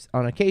writer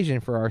on occasion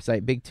for our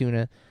site, Big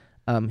Tuna.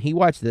 He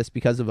watched this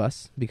because of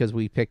us, because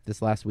we picked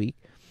this last week,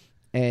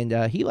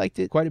 and he liked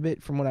it quite a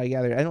bit from what I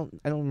gathered. I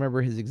don't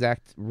remember his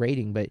exact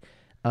rating, but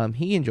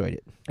he enjoyed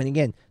it. And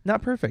again,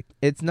 not perfect.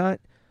 It's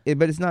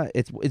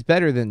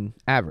better than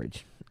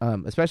average,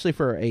 especially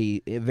for a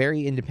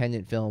very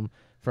independent film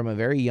from a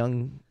very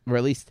young, or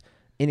at least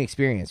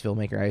inexperienced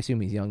filmmaker. I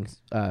assume he's young.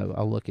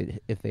 I'll look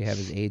at if they have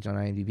his age on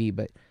IMDb.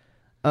 But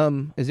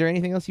is there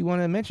anything else you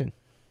want to mention?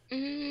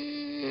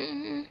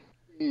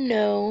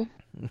 No.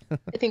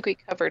 I think we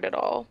covered it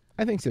all.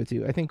 I think so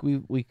too. I think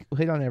we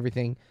hit on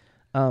everything.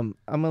 I'm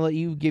gonna let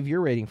you give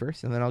your rating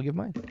first, and then I'll give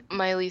mine.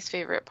 My least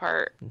favorite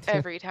part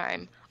every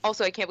time.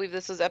 Also, I can't believe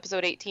this was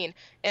episode 18.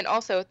 And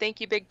also,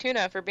 thank you, Big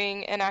Tuna, for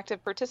being an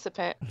active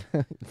participant.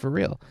 For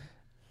real.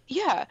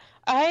 Yeah,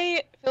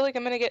 I feel like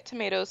I'm gonna get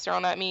tomatoes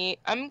thrown at me.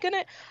 I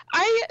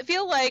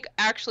feel like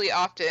actually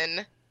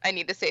often, I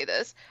need to say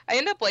this, I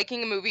end up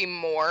liking a movie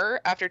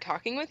more after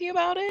talking with you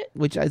about it.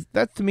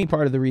 That's to me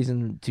part of the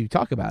reason to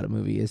talk about a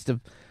movie, is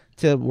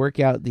to work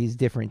out these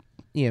different,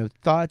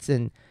 thoughts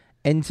and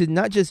to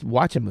not just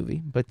watch a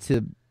movie, but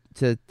to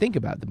think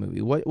about the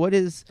movie. What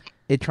is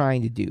it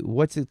trying to do?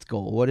 What's its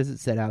goal? What does it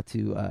set out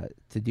to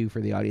do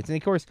for the audience? And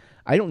of course,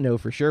 I don't know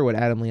for sure what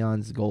Adam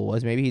Leon's goal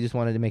was. Maybe he just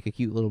wanted to make a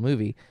cute little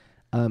movie,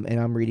 and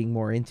I'm reading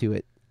more into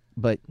it.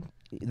 But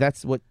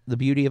that's what the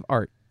beauty of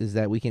art is,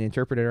 that we can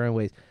interpret it our own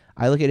ways.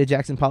 I look at a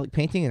Jackson Pollock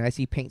painting and I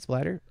see paint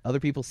splatter. Other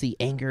people see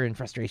anger and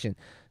frustration.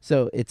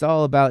 So it's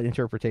all about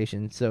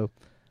interpretation. So,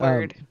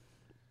 Word.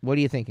 What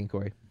are you thinking,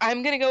 Corey?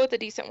 I'm gonna go with a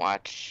decent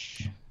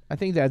watch. I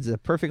think that's a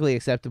perfectly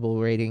acceptable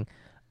rating.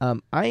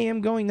 I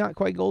am going not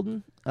quite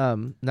golden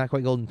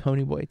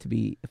pony boy, to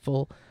be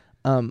full.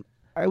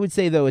 I would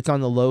say though it's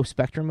on the low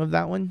spectrum of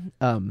that one.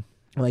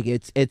 Like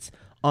it's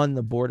on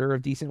the border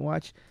of decent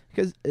watch,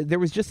 because there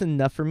was just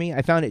enough for me.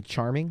 I found it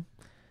charming,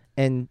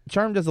 and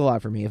charm does a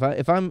lot for me.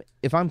 If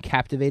I'm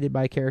captivated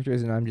by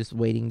characters and I'm just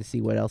waiting to see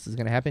what else is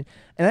going to happen.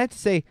 And I have to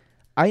say,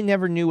 I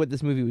never knew what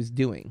this movie was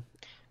doing.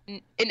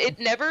 And it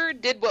never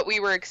did what we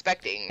were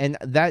expecting. And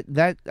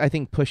that I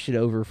think pushed it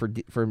over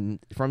from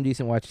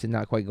decent watch to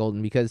not quite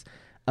golden, because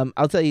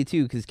I'll tell you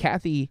too, because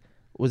Kathy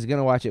was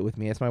gonna watch it with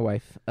me. That's my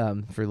wife.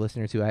 For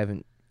listeners who I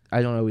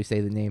don't always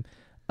say the name.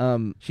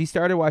 She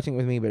started watching it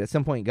with me, but at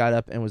some point got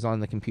up and was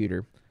on the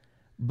computer.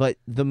 But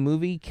the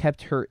movie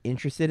kept her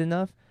interested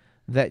enough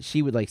that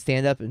she would like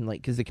stand up and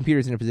because the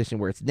computer's in a position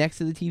where it's next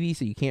to the TV,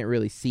 so you can't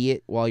really see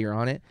it while you're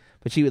on it.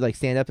 But she would like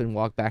stand up and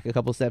walk back a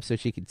couple steps so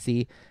she could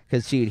see,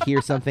 because she would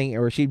hear something,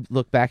 or she'd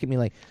look back at me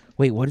like,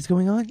 "Wait, what is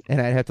going on?"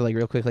 And I'd have to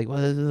real quick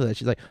what?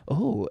 She's like,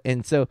 "Oh,"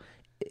 and so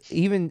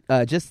even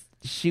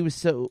she was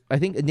so. I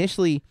think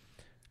initially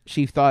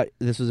she thought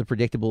this was a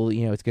predictable,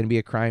 it's going to be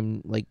a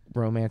crime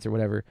romance or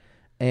whatever,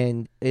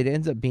 and it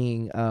ends up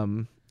being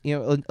a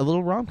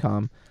little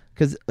rom-com,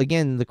 because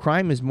again the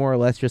crime is more or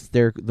less just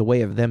the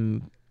way of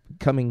them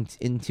coming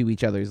into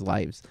each other's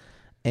lives.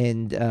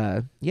 And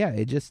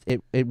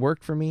it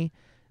worked for me.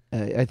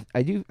 I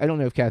don't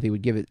know if Kathy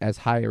would give it as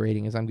high a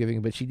rating as I'm giving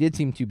it, but she did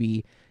seem to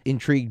be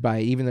intrigued by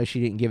it, even though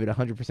she didn't give it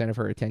 100% of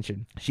her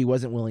attention. She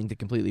wasn't willing to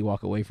completely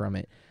walk away from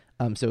it.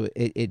 So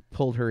it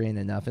pulled her in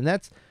enough, and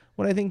that's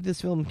what I think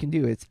this film can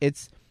do.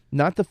 It's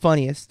not the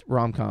funniest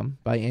rom-com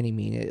by any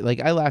means.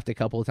 I laughed a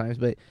couple of times,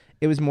 but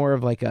it was more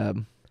of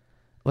a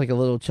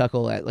little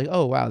chuckle at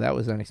oh wow, that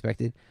was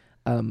unexpected.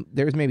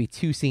 There was maybe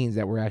two scenes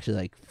that were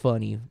actually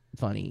funny.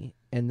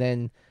 And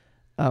then,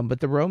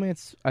 but the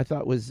romance I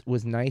thought was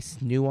nice,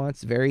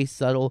 nuanced, very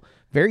subtle,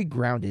 very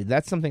grounded.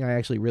 That's something I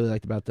actually really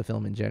liked about the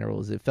film in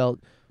general, is it felt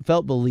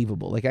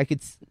believable. I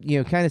could,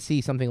 kind of see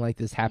something like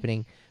this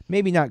happening.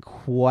 Maybe not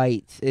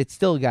quite. It's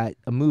still got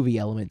a movie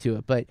element to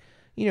it, but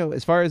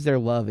as far as their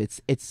love,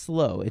 it's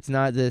slow. It's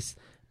not this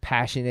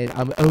passionate,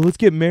 let's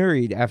get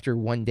married after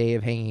one day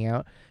of hanging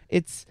out.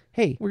 It's,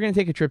 hey, we're going to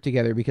take a trip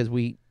together because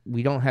we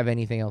don't have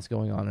anything else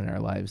going on in our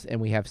lives, and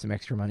we have some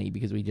extra money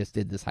because we just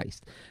did this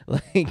heist.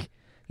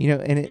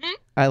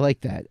 I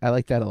like that. I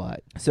like that a lot.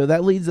 So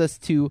that leads us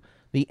to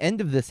the end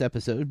of this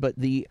episode, but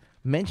the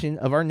mention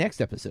of our next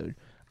episode.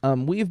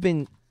 We've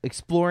been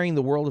exploring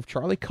the world of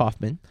Charlie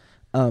Kaufman.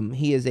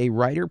 He is a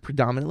writer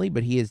predominantly,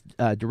 but he has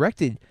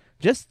directed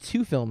just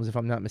 2 films, if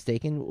I'm not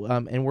mistaken,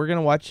 and we're going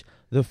to watch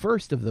the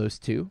first of those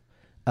 2,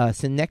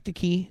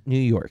 Synecdoche, New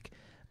York.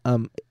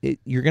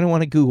 You're going to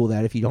want to Google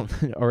that if you don't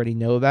already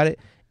know about it.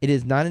 It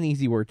is not an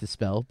easy word to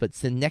spell, but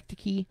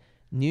Synecdoche,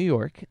 New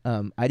York.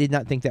 I did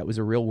not think that was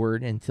a real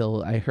word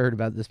until I heard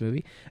about this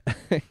movie,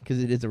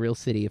 because it is a real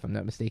city, if I'm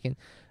not mistaken.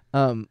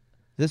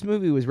 This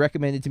movie was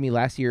recommended to me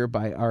last year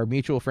by our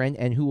mutual friend,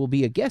 and who will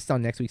be a guest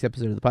on next week's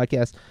episode of the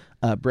podcast,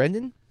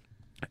 Brendan.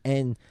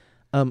 And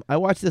I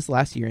watched this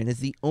last year, and it's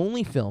the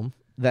only film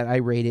that I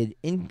rated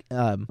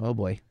oh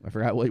boy, I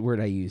forgot what word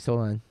I used. Hold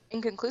on.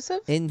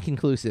 Inconclusive?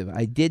 Inconclusive.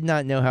 I did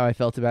not know how I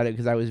felt about it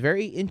because I was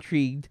very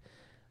intrigued,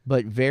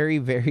 but very,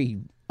 very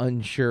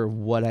unsure of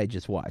what I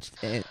just watched.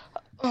 And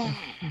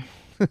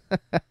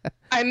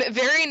I'm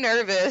very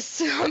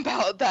nervous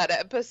about that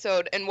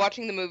episode and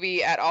watching the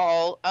movie at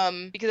all,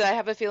 because I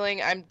have a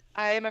feeling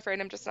I am afraid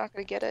I'm just not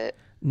going to get it.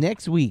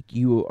 Next week,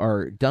 you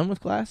are done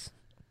with class?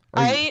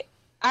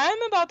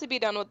 I'm about to be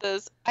done with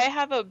this. I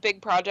have a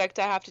big project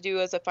I have to do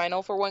as a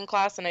final for one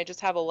class, and I just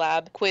have a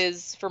lab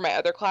quiz for my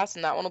other class,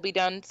 and that one will be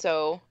done.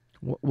 So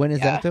when is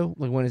that though?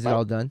 Like, when is it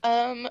all done?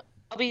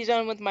 I'll be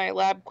done with my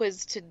lab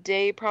quiz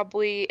today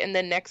probably, and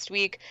then next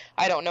week,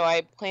 I don't know.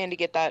 I plan to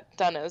get that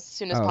done as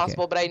soon as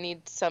possible, but I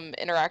need some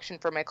interaction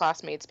from my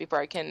classmates before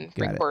I can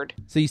record.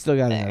 So you still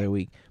got another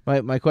week.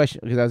 My question,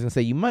 because I was going to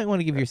say, you might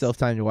want to give yourself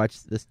time to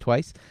watch this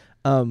twice.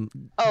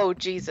 Oh,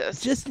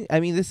 Jesus. I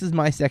mean, this is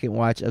my second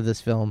watch of this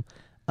film.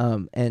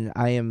 And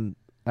I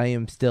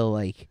am still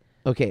like,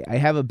 okay, I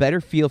have a better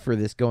feel for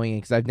this going in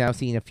because I've now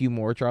seen a few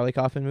more Charlie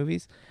Kaufman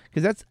movies.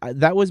 Because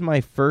that was my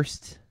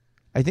first,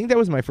 I think that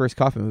was my first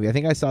Kaufman movie. I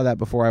think I saw that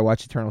before I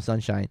watched Eternal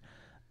Sunshine.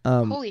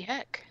 Holy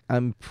heck.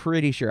 I'm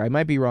pretty sure. I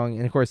might be wrong.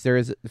 And of course, there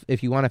is,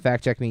 if you want to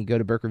fact check me, go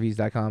to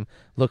BurkeReviews.com,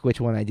 look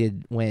which one I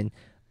did when.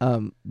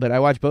 But I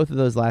watched both of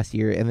those last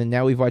year, and then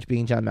now we've watched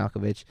Being John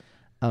Malkovich.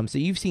 So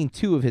you've seen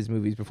two of his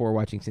movies before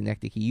watching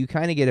Synecdoche. You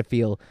kind of get a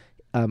feel.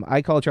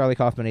 I call Charlie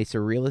Kaufman a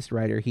surrealist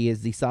writer. He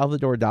is the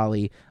Salvador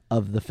Dali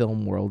of the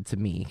film world to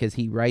me, because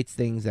he writes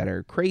things that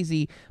are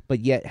crazy, but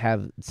yet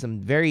have some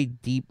very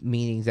deep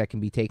meanings that can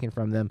be taken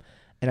from them.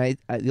 And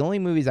the only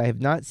movies I have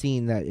not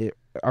seen that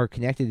are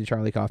connected to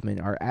Charlie Kaufman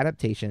are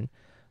Adaptation,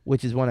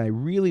 which is one I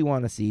really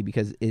want to see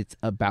because it's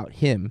about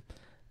him.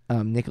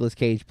 Nicolas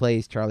Cage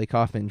plays Charlie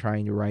Kaufman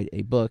trying to write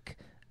a book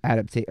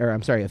a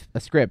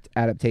script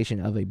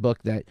adaptation of a book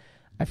that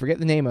I forget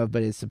the name of,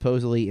 but is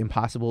supposedly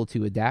impossible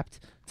to adapt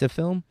to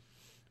film,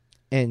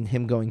 and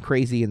him going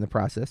crazy in the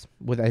process.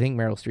 I think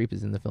Meryl Streep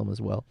is in the film as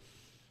well.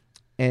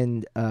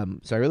 And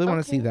so I really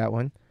want to see that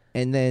one.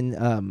 And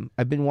then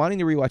I've been wanting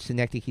to rewatch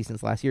Synecdoche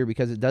since last year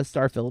because it does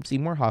star Philip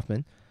Seymour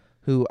Hoffman,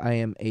 who I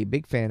am a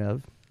big fan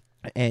of.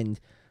 And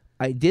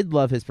I did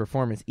love his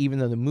performance, even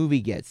though the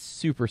movie gets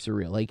super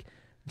surreal. Like,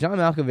 John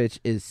Malkovich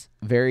is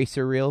very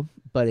surreal,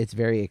 but it's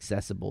very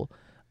accessible.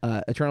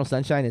 Eternal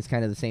Sunshine is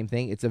kind of the same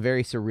thing. It's a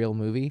very surreal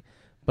movie,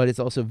 but it's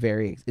also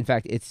in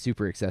fact, it's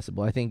super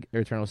accessible. I think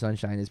Eternal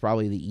Sunshine is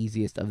probably the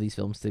easiest of these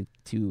films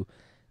to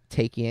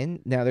take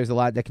in. Now, there's a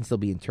lot that can still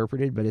be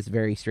interpreted, but it's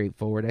very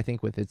straightforward, I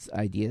think, with its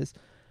ideas.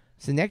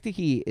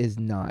 Synecdoche is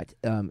not.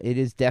 It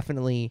is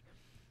definitely,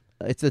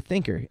 it's a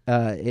thinker,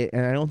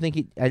 and I don't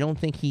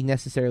think he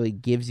necessarily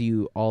gives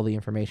you all the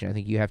information. I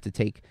think you have to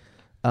take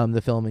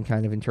the film and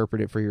kind of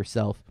interpret it for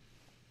yourself.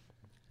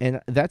 And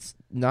that's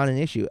not an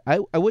issue. I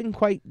wouldn't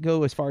quite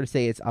go as far to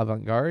say it's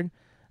avant-garde.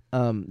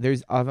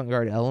 There's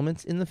avant-garde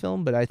elements in the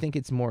film, but I think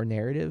it's more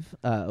narrative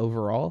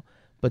overall.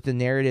 But the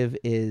narrative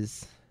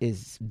is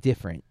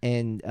different.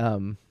 And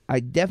I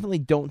definitely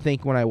don't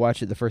think when I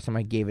watched it the first time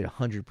I gave it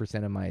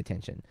 100% of my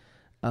attention.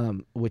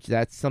 Which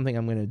that's something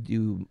I'm going to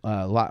do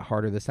a lot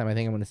harder this time. I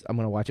think I'm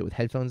going to watch it with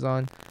headphones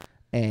on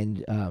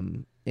and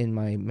in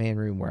my man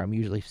room where I'm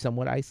usually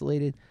somewhat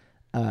isolated.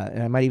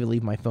 And I might even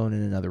leave my phone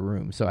in another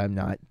room so I'm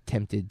not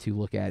tempted to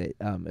look at it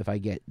if I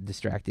get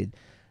distracted.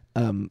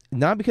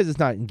 Not because it's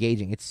not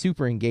engaging. It's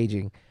super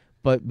engaging,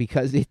 but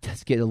because it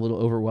does get a little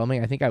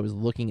overwhelming. I think I was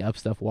looking up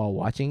stuff while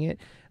watching it.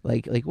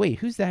 Like wait,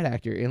 who's that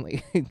actor? And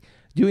like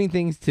doing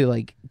things to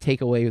like take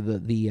away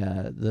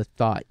the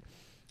thought.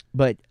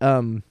 But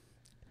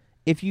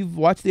if you've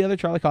watched the other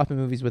Charlie Kaufman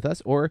movies with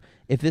us, or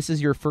if this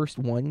is your first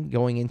one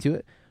going into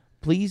it,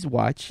 please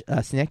watch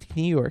Synecdoche,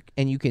 New York,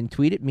 and you can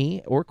tweet at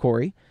me or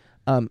Corey.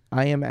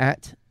 I am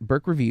at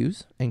Burke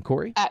Reviews, and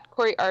Corey? At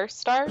Corey R.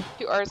 Star,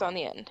 2 R's on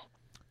the end.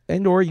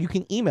 And or you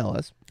can email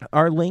us.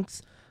 Our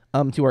links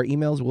to our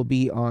emails will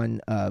be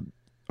on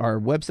our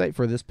website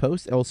for this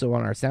post, also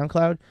on our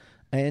SoundCloud,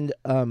 and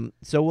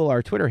so will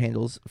our Twitter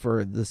handles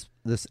for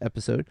this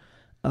episode.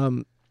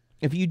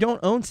 If you don't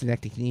own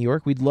Synecdoche, New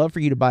York, we'd love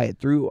for you to buy it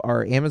through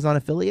our Amazon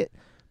affiliate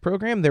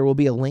program. There will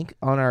be a link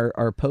on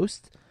our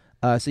post,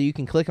 so you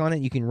can click on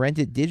it. You can rent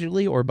it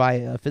digitally or buy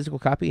a physical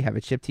copy, have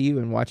it shipped to you,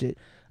 and watch it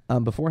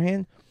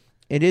beforehand.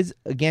 It is,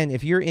 again,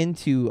 if you're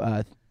into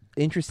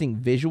interesting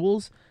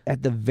visuals,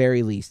 at the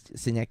very least,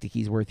 Synecdoche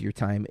is worth your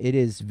time. It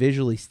is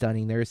visually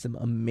stunning. There are some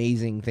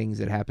amazing things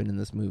that happen in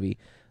this movie,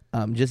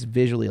 just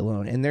visually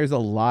alone. And there's a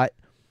lot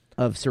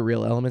of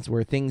surreal elements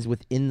where things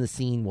within the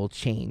scene will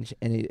change.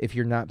 And if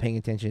you're not paying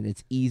attention,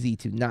 it's easy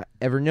to not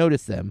ever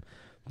notice them.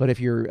 But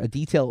if you're a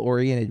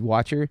detail-oriented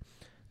watcher,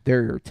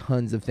 there are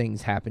tons of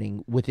things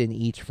happening within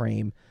each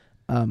frame.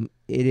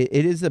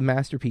 It is a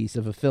masterpiece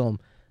of a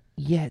film.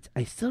 yet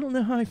I still don't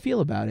know how I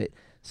feel about it.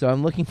 So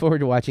I'm looking forward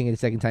to watching it a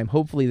second time.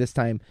 Hopefully this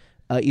time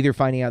either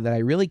finding out that I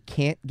really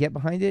can't get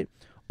behind it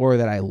or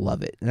that I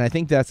love it. And I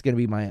think that's going to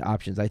be my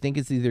options. I think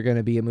it's either going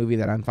to be a movie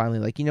that I'm finally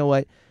like, you know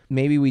what,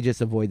 maybe we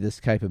just avoid this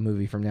type of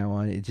movie from now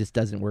on. It just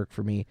doesn't work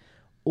for me.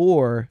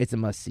 Or it's a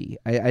must-see.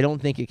 I don't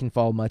think it can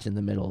fall much in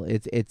the middle.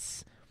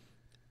 It's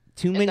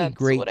too many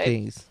great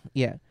things.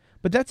 Yeah,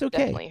 but that's okay.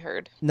 Definitely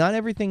heard. Not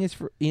everything is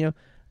for,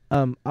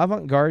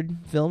 avant-garde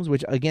films,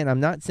 which, again, I'm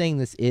not saying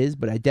this is,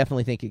 but I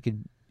definitely think you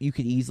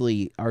could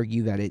easily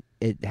argue that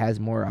it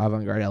has more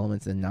avant-garde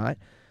elements than not.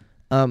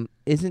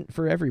 Isn't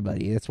for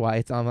everybody. That's why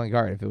it's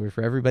avant-garde. If it were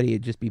for everybody,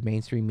 it'd just be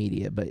mainstream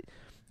media. But,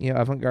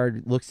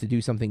 avant-garde looks to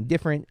do something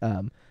different,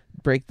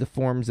 break the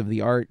forms of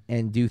the art,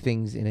 and do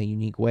things in a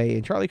unique way.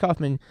 And Charlie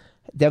Kaufman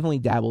definitely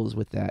dabbles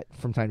with that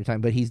from time to time,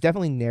 but he's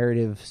definitely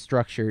narrative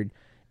structured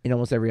in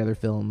almost every other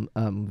film,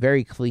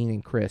 very clean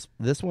and crisp.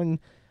 This one,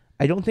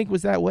 I don't think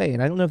was that way,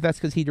 and I don't know if that's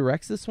because he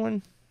directs this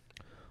one,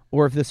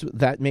 or if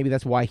maybe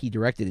that's why he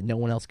directed it. No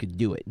one else could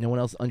do it. No one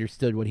else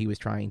understood what he was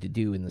trying to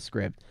do in the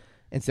script.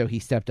 And so he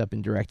stepped up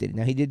and directed it.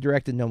 Now, he did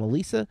direct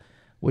Anomalisa,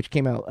 which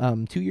came out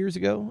 2 years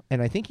ago,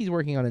 and I think he's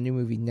working on a new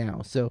movie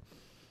now. So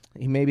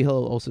maybe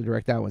he'll also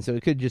direct that one. So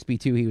it could just be,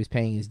 too, he was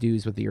paying his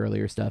dues with the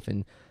earlier stuff,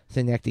 and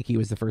Synecdoche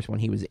was the first one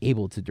he was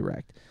able to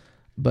direct.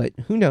 But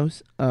who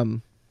knows?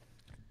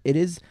 It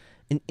is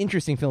an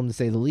interesting film, to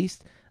say the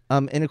least.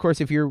 And, of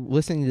course, if you're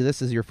listening to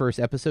this as your first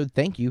episode,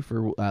 thank you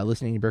for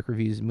listening to Burke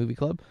Reviews Movie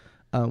Club.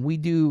 We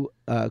do,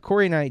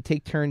 Corey and I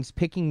take turns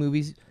picking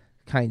movies,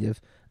 kind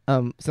of.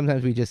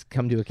 Sometimes we just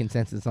come to a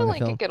consensus on the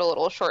film. I get a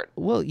little short.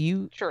 Well,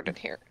 short in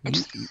here.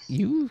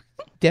 you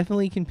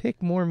definitely can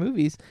pick more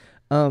movies,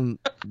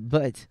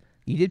 but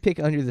you did pick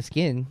Under the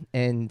Skin,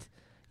 and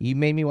you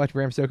made me watch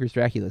Bram Stoker's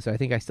Dracula, so I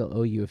think I still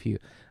owe you a few.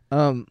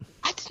 I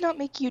did not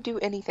make you do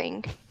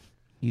anything.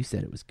 You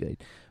said it was good,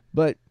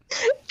 but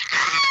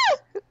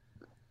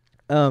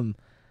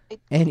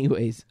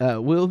anyways,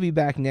 we'll be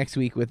back next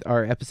week with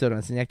our episode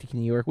on Synecdoche,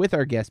 New York, with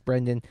our guest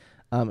Brendan,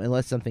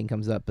 unless something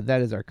comes up. But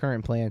that is our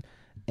current plan.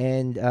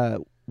 And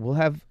we'll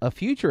have a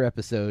future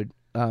episode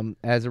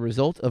as a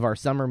result of our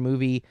summer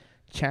movie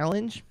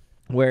challenge,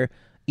 where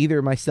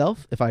either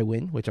myself, if I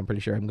win, which I'm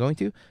pretty sure I'm going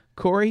to,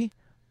 Corey,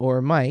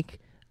 or Mike,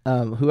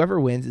 whoever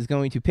wins is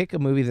going to pick a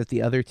movie that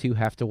the other two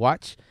have to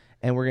watch,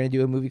 and we're going to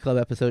do a movie club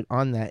episode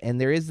on that.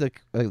 And there is the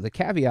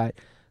caveat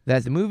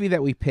that the movie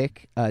that we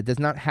pick does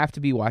not have to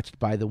be watched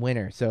by the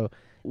winner. So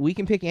we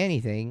can pick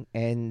anything,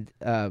 and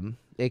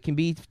it can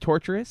be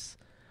torturous,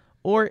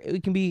 or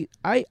it can be,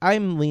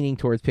 I'm leaning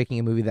towards picking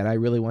a movie that I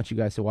really want you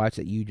guys to watch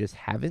that you just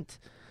haven't.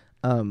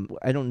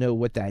 I don't know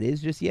what that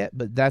is just yet,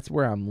 but that's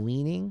where I'm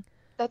leaning.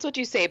 That's what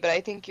you say, but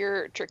I think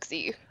you're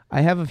tricksy.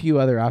 I have a few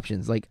other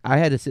options. Like, I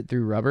had to sit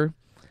through Rubber,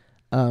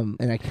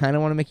 and I kind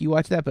of want to make you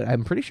watch that, but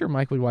I'm pretty sure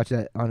Mike would watch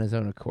that on his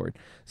own accord.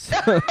 So,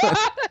 I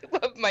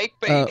love Mike,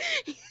 but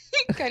he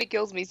kind of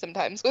kills me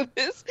sometimes with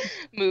his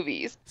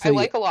movies. So, I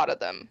like a lot of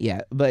them.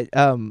 Yeah, but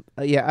I'm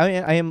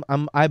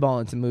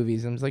eyeballing some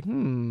movies. I'm just like,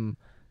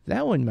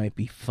 that one might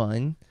be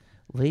fun.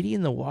 Lady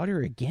in the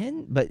Water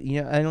again? But,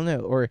 I don't know.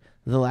 Or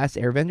The Last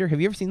Airbender.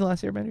 Have you ever seen The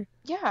Last Airbender?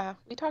 Yeah,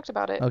 we talked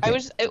about it. Okay.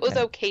 It was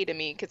okay to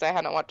me because I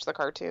hadn't watched the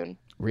cartoon.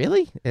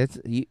 Really?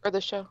 Or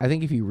the show. I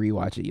think if you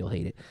rewatch it, you'll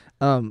hate it.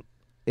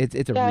 It's a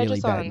really bad. I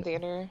just saw it in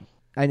theater.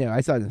 I know.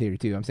 I saw it in the theater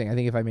too. I'm saying I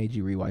think if I made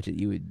you rewatch it,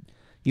 you would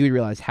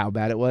realize how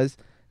bad it was.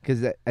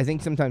 Because I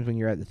think sometimes when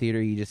you're at the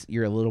theater,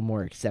 you're a little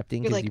more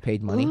accepting because you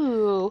paid money.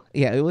 Ooh.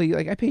 Yeah, well, you're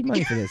like, I paid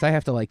money for this. I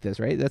have to like this,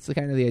 right? That's the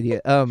kind of the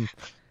idea.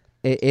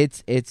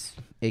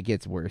 It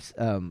gets worse.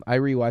 I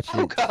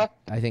rewatched it. God.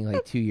 I think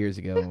like 2 years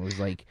ago, and was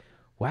like,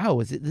 wow,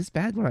 was it this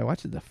bad when I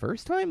watched it the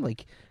first time?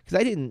 Like, because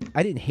I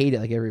didn't hate it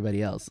like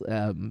everybody else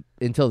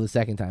until the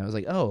second time. I was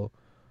like, oh,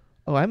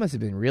 I must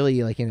have been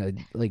really like in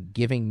a like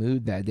giving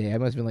mood that day. I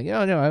must have been like,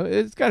 oh no,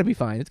 it's got to be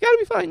fine. It's got to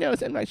be fine. No,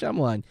 it's M. Night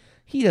Shyamalan.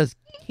 He does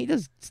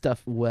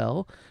stuff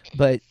well,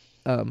 but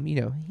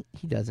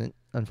he doesn't,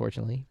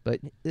 unfortunately.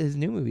 But his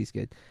new movie's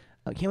good.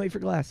 Can't wait for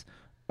Glass.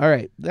 All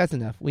right, that's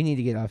enough. We need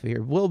to get off of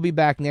here. We'll be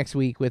back next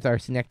week with our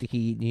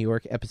Synecdoche, New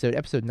York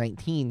episode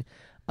 19.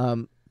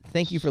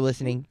 Thank you for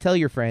listening. Tell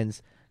your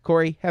friends.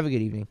 Corey, have a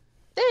good evening.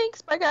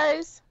 Thanks. Bye,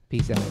 guys.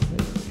 Peace out.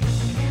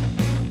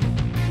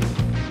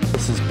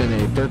 This has been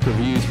a Burke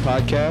Reviews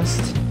podcast.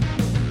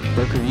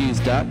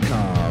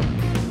 BurkeReviews.com.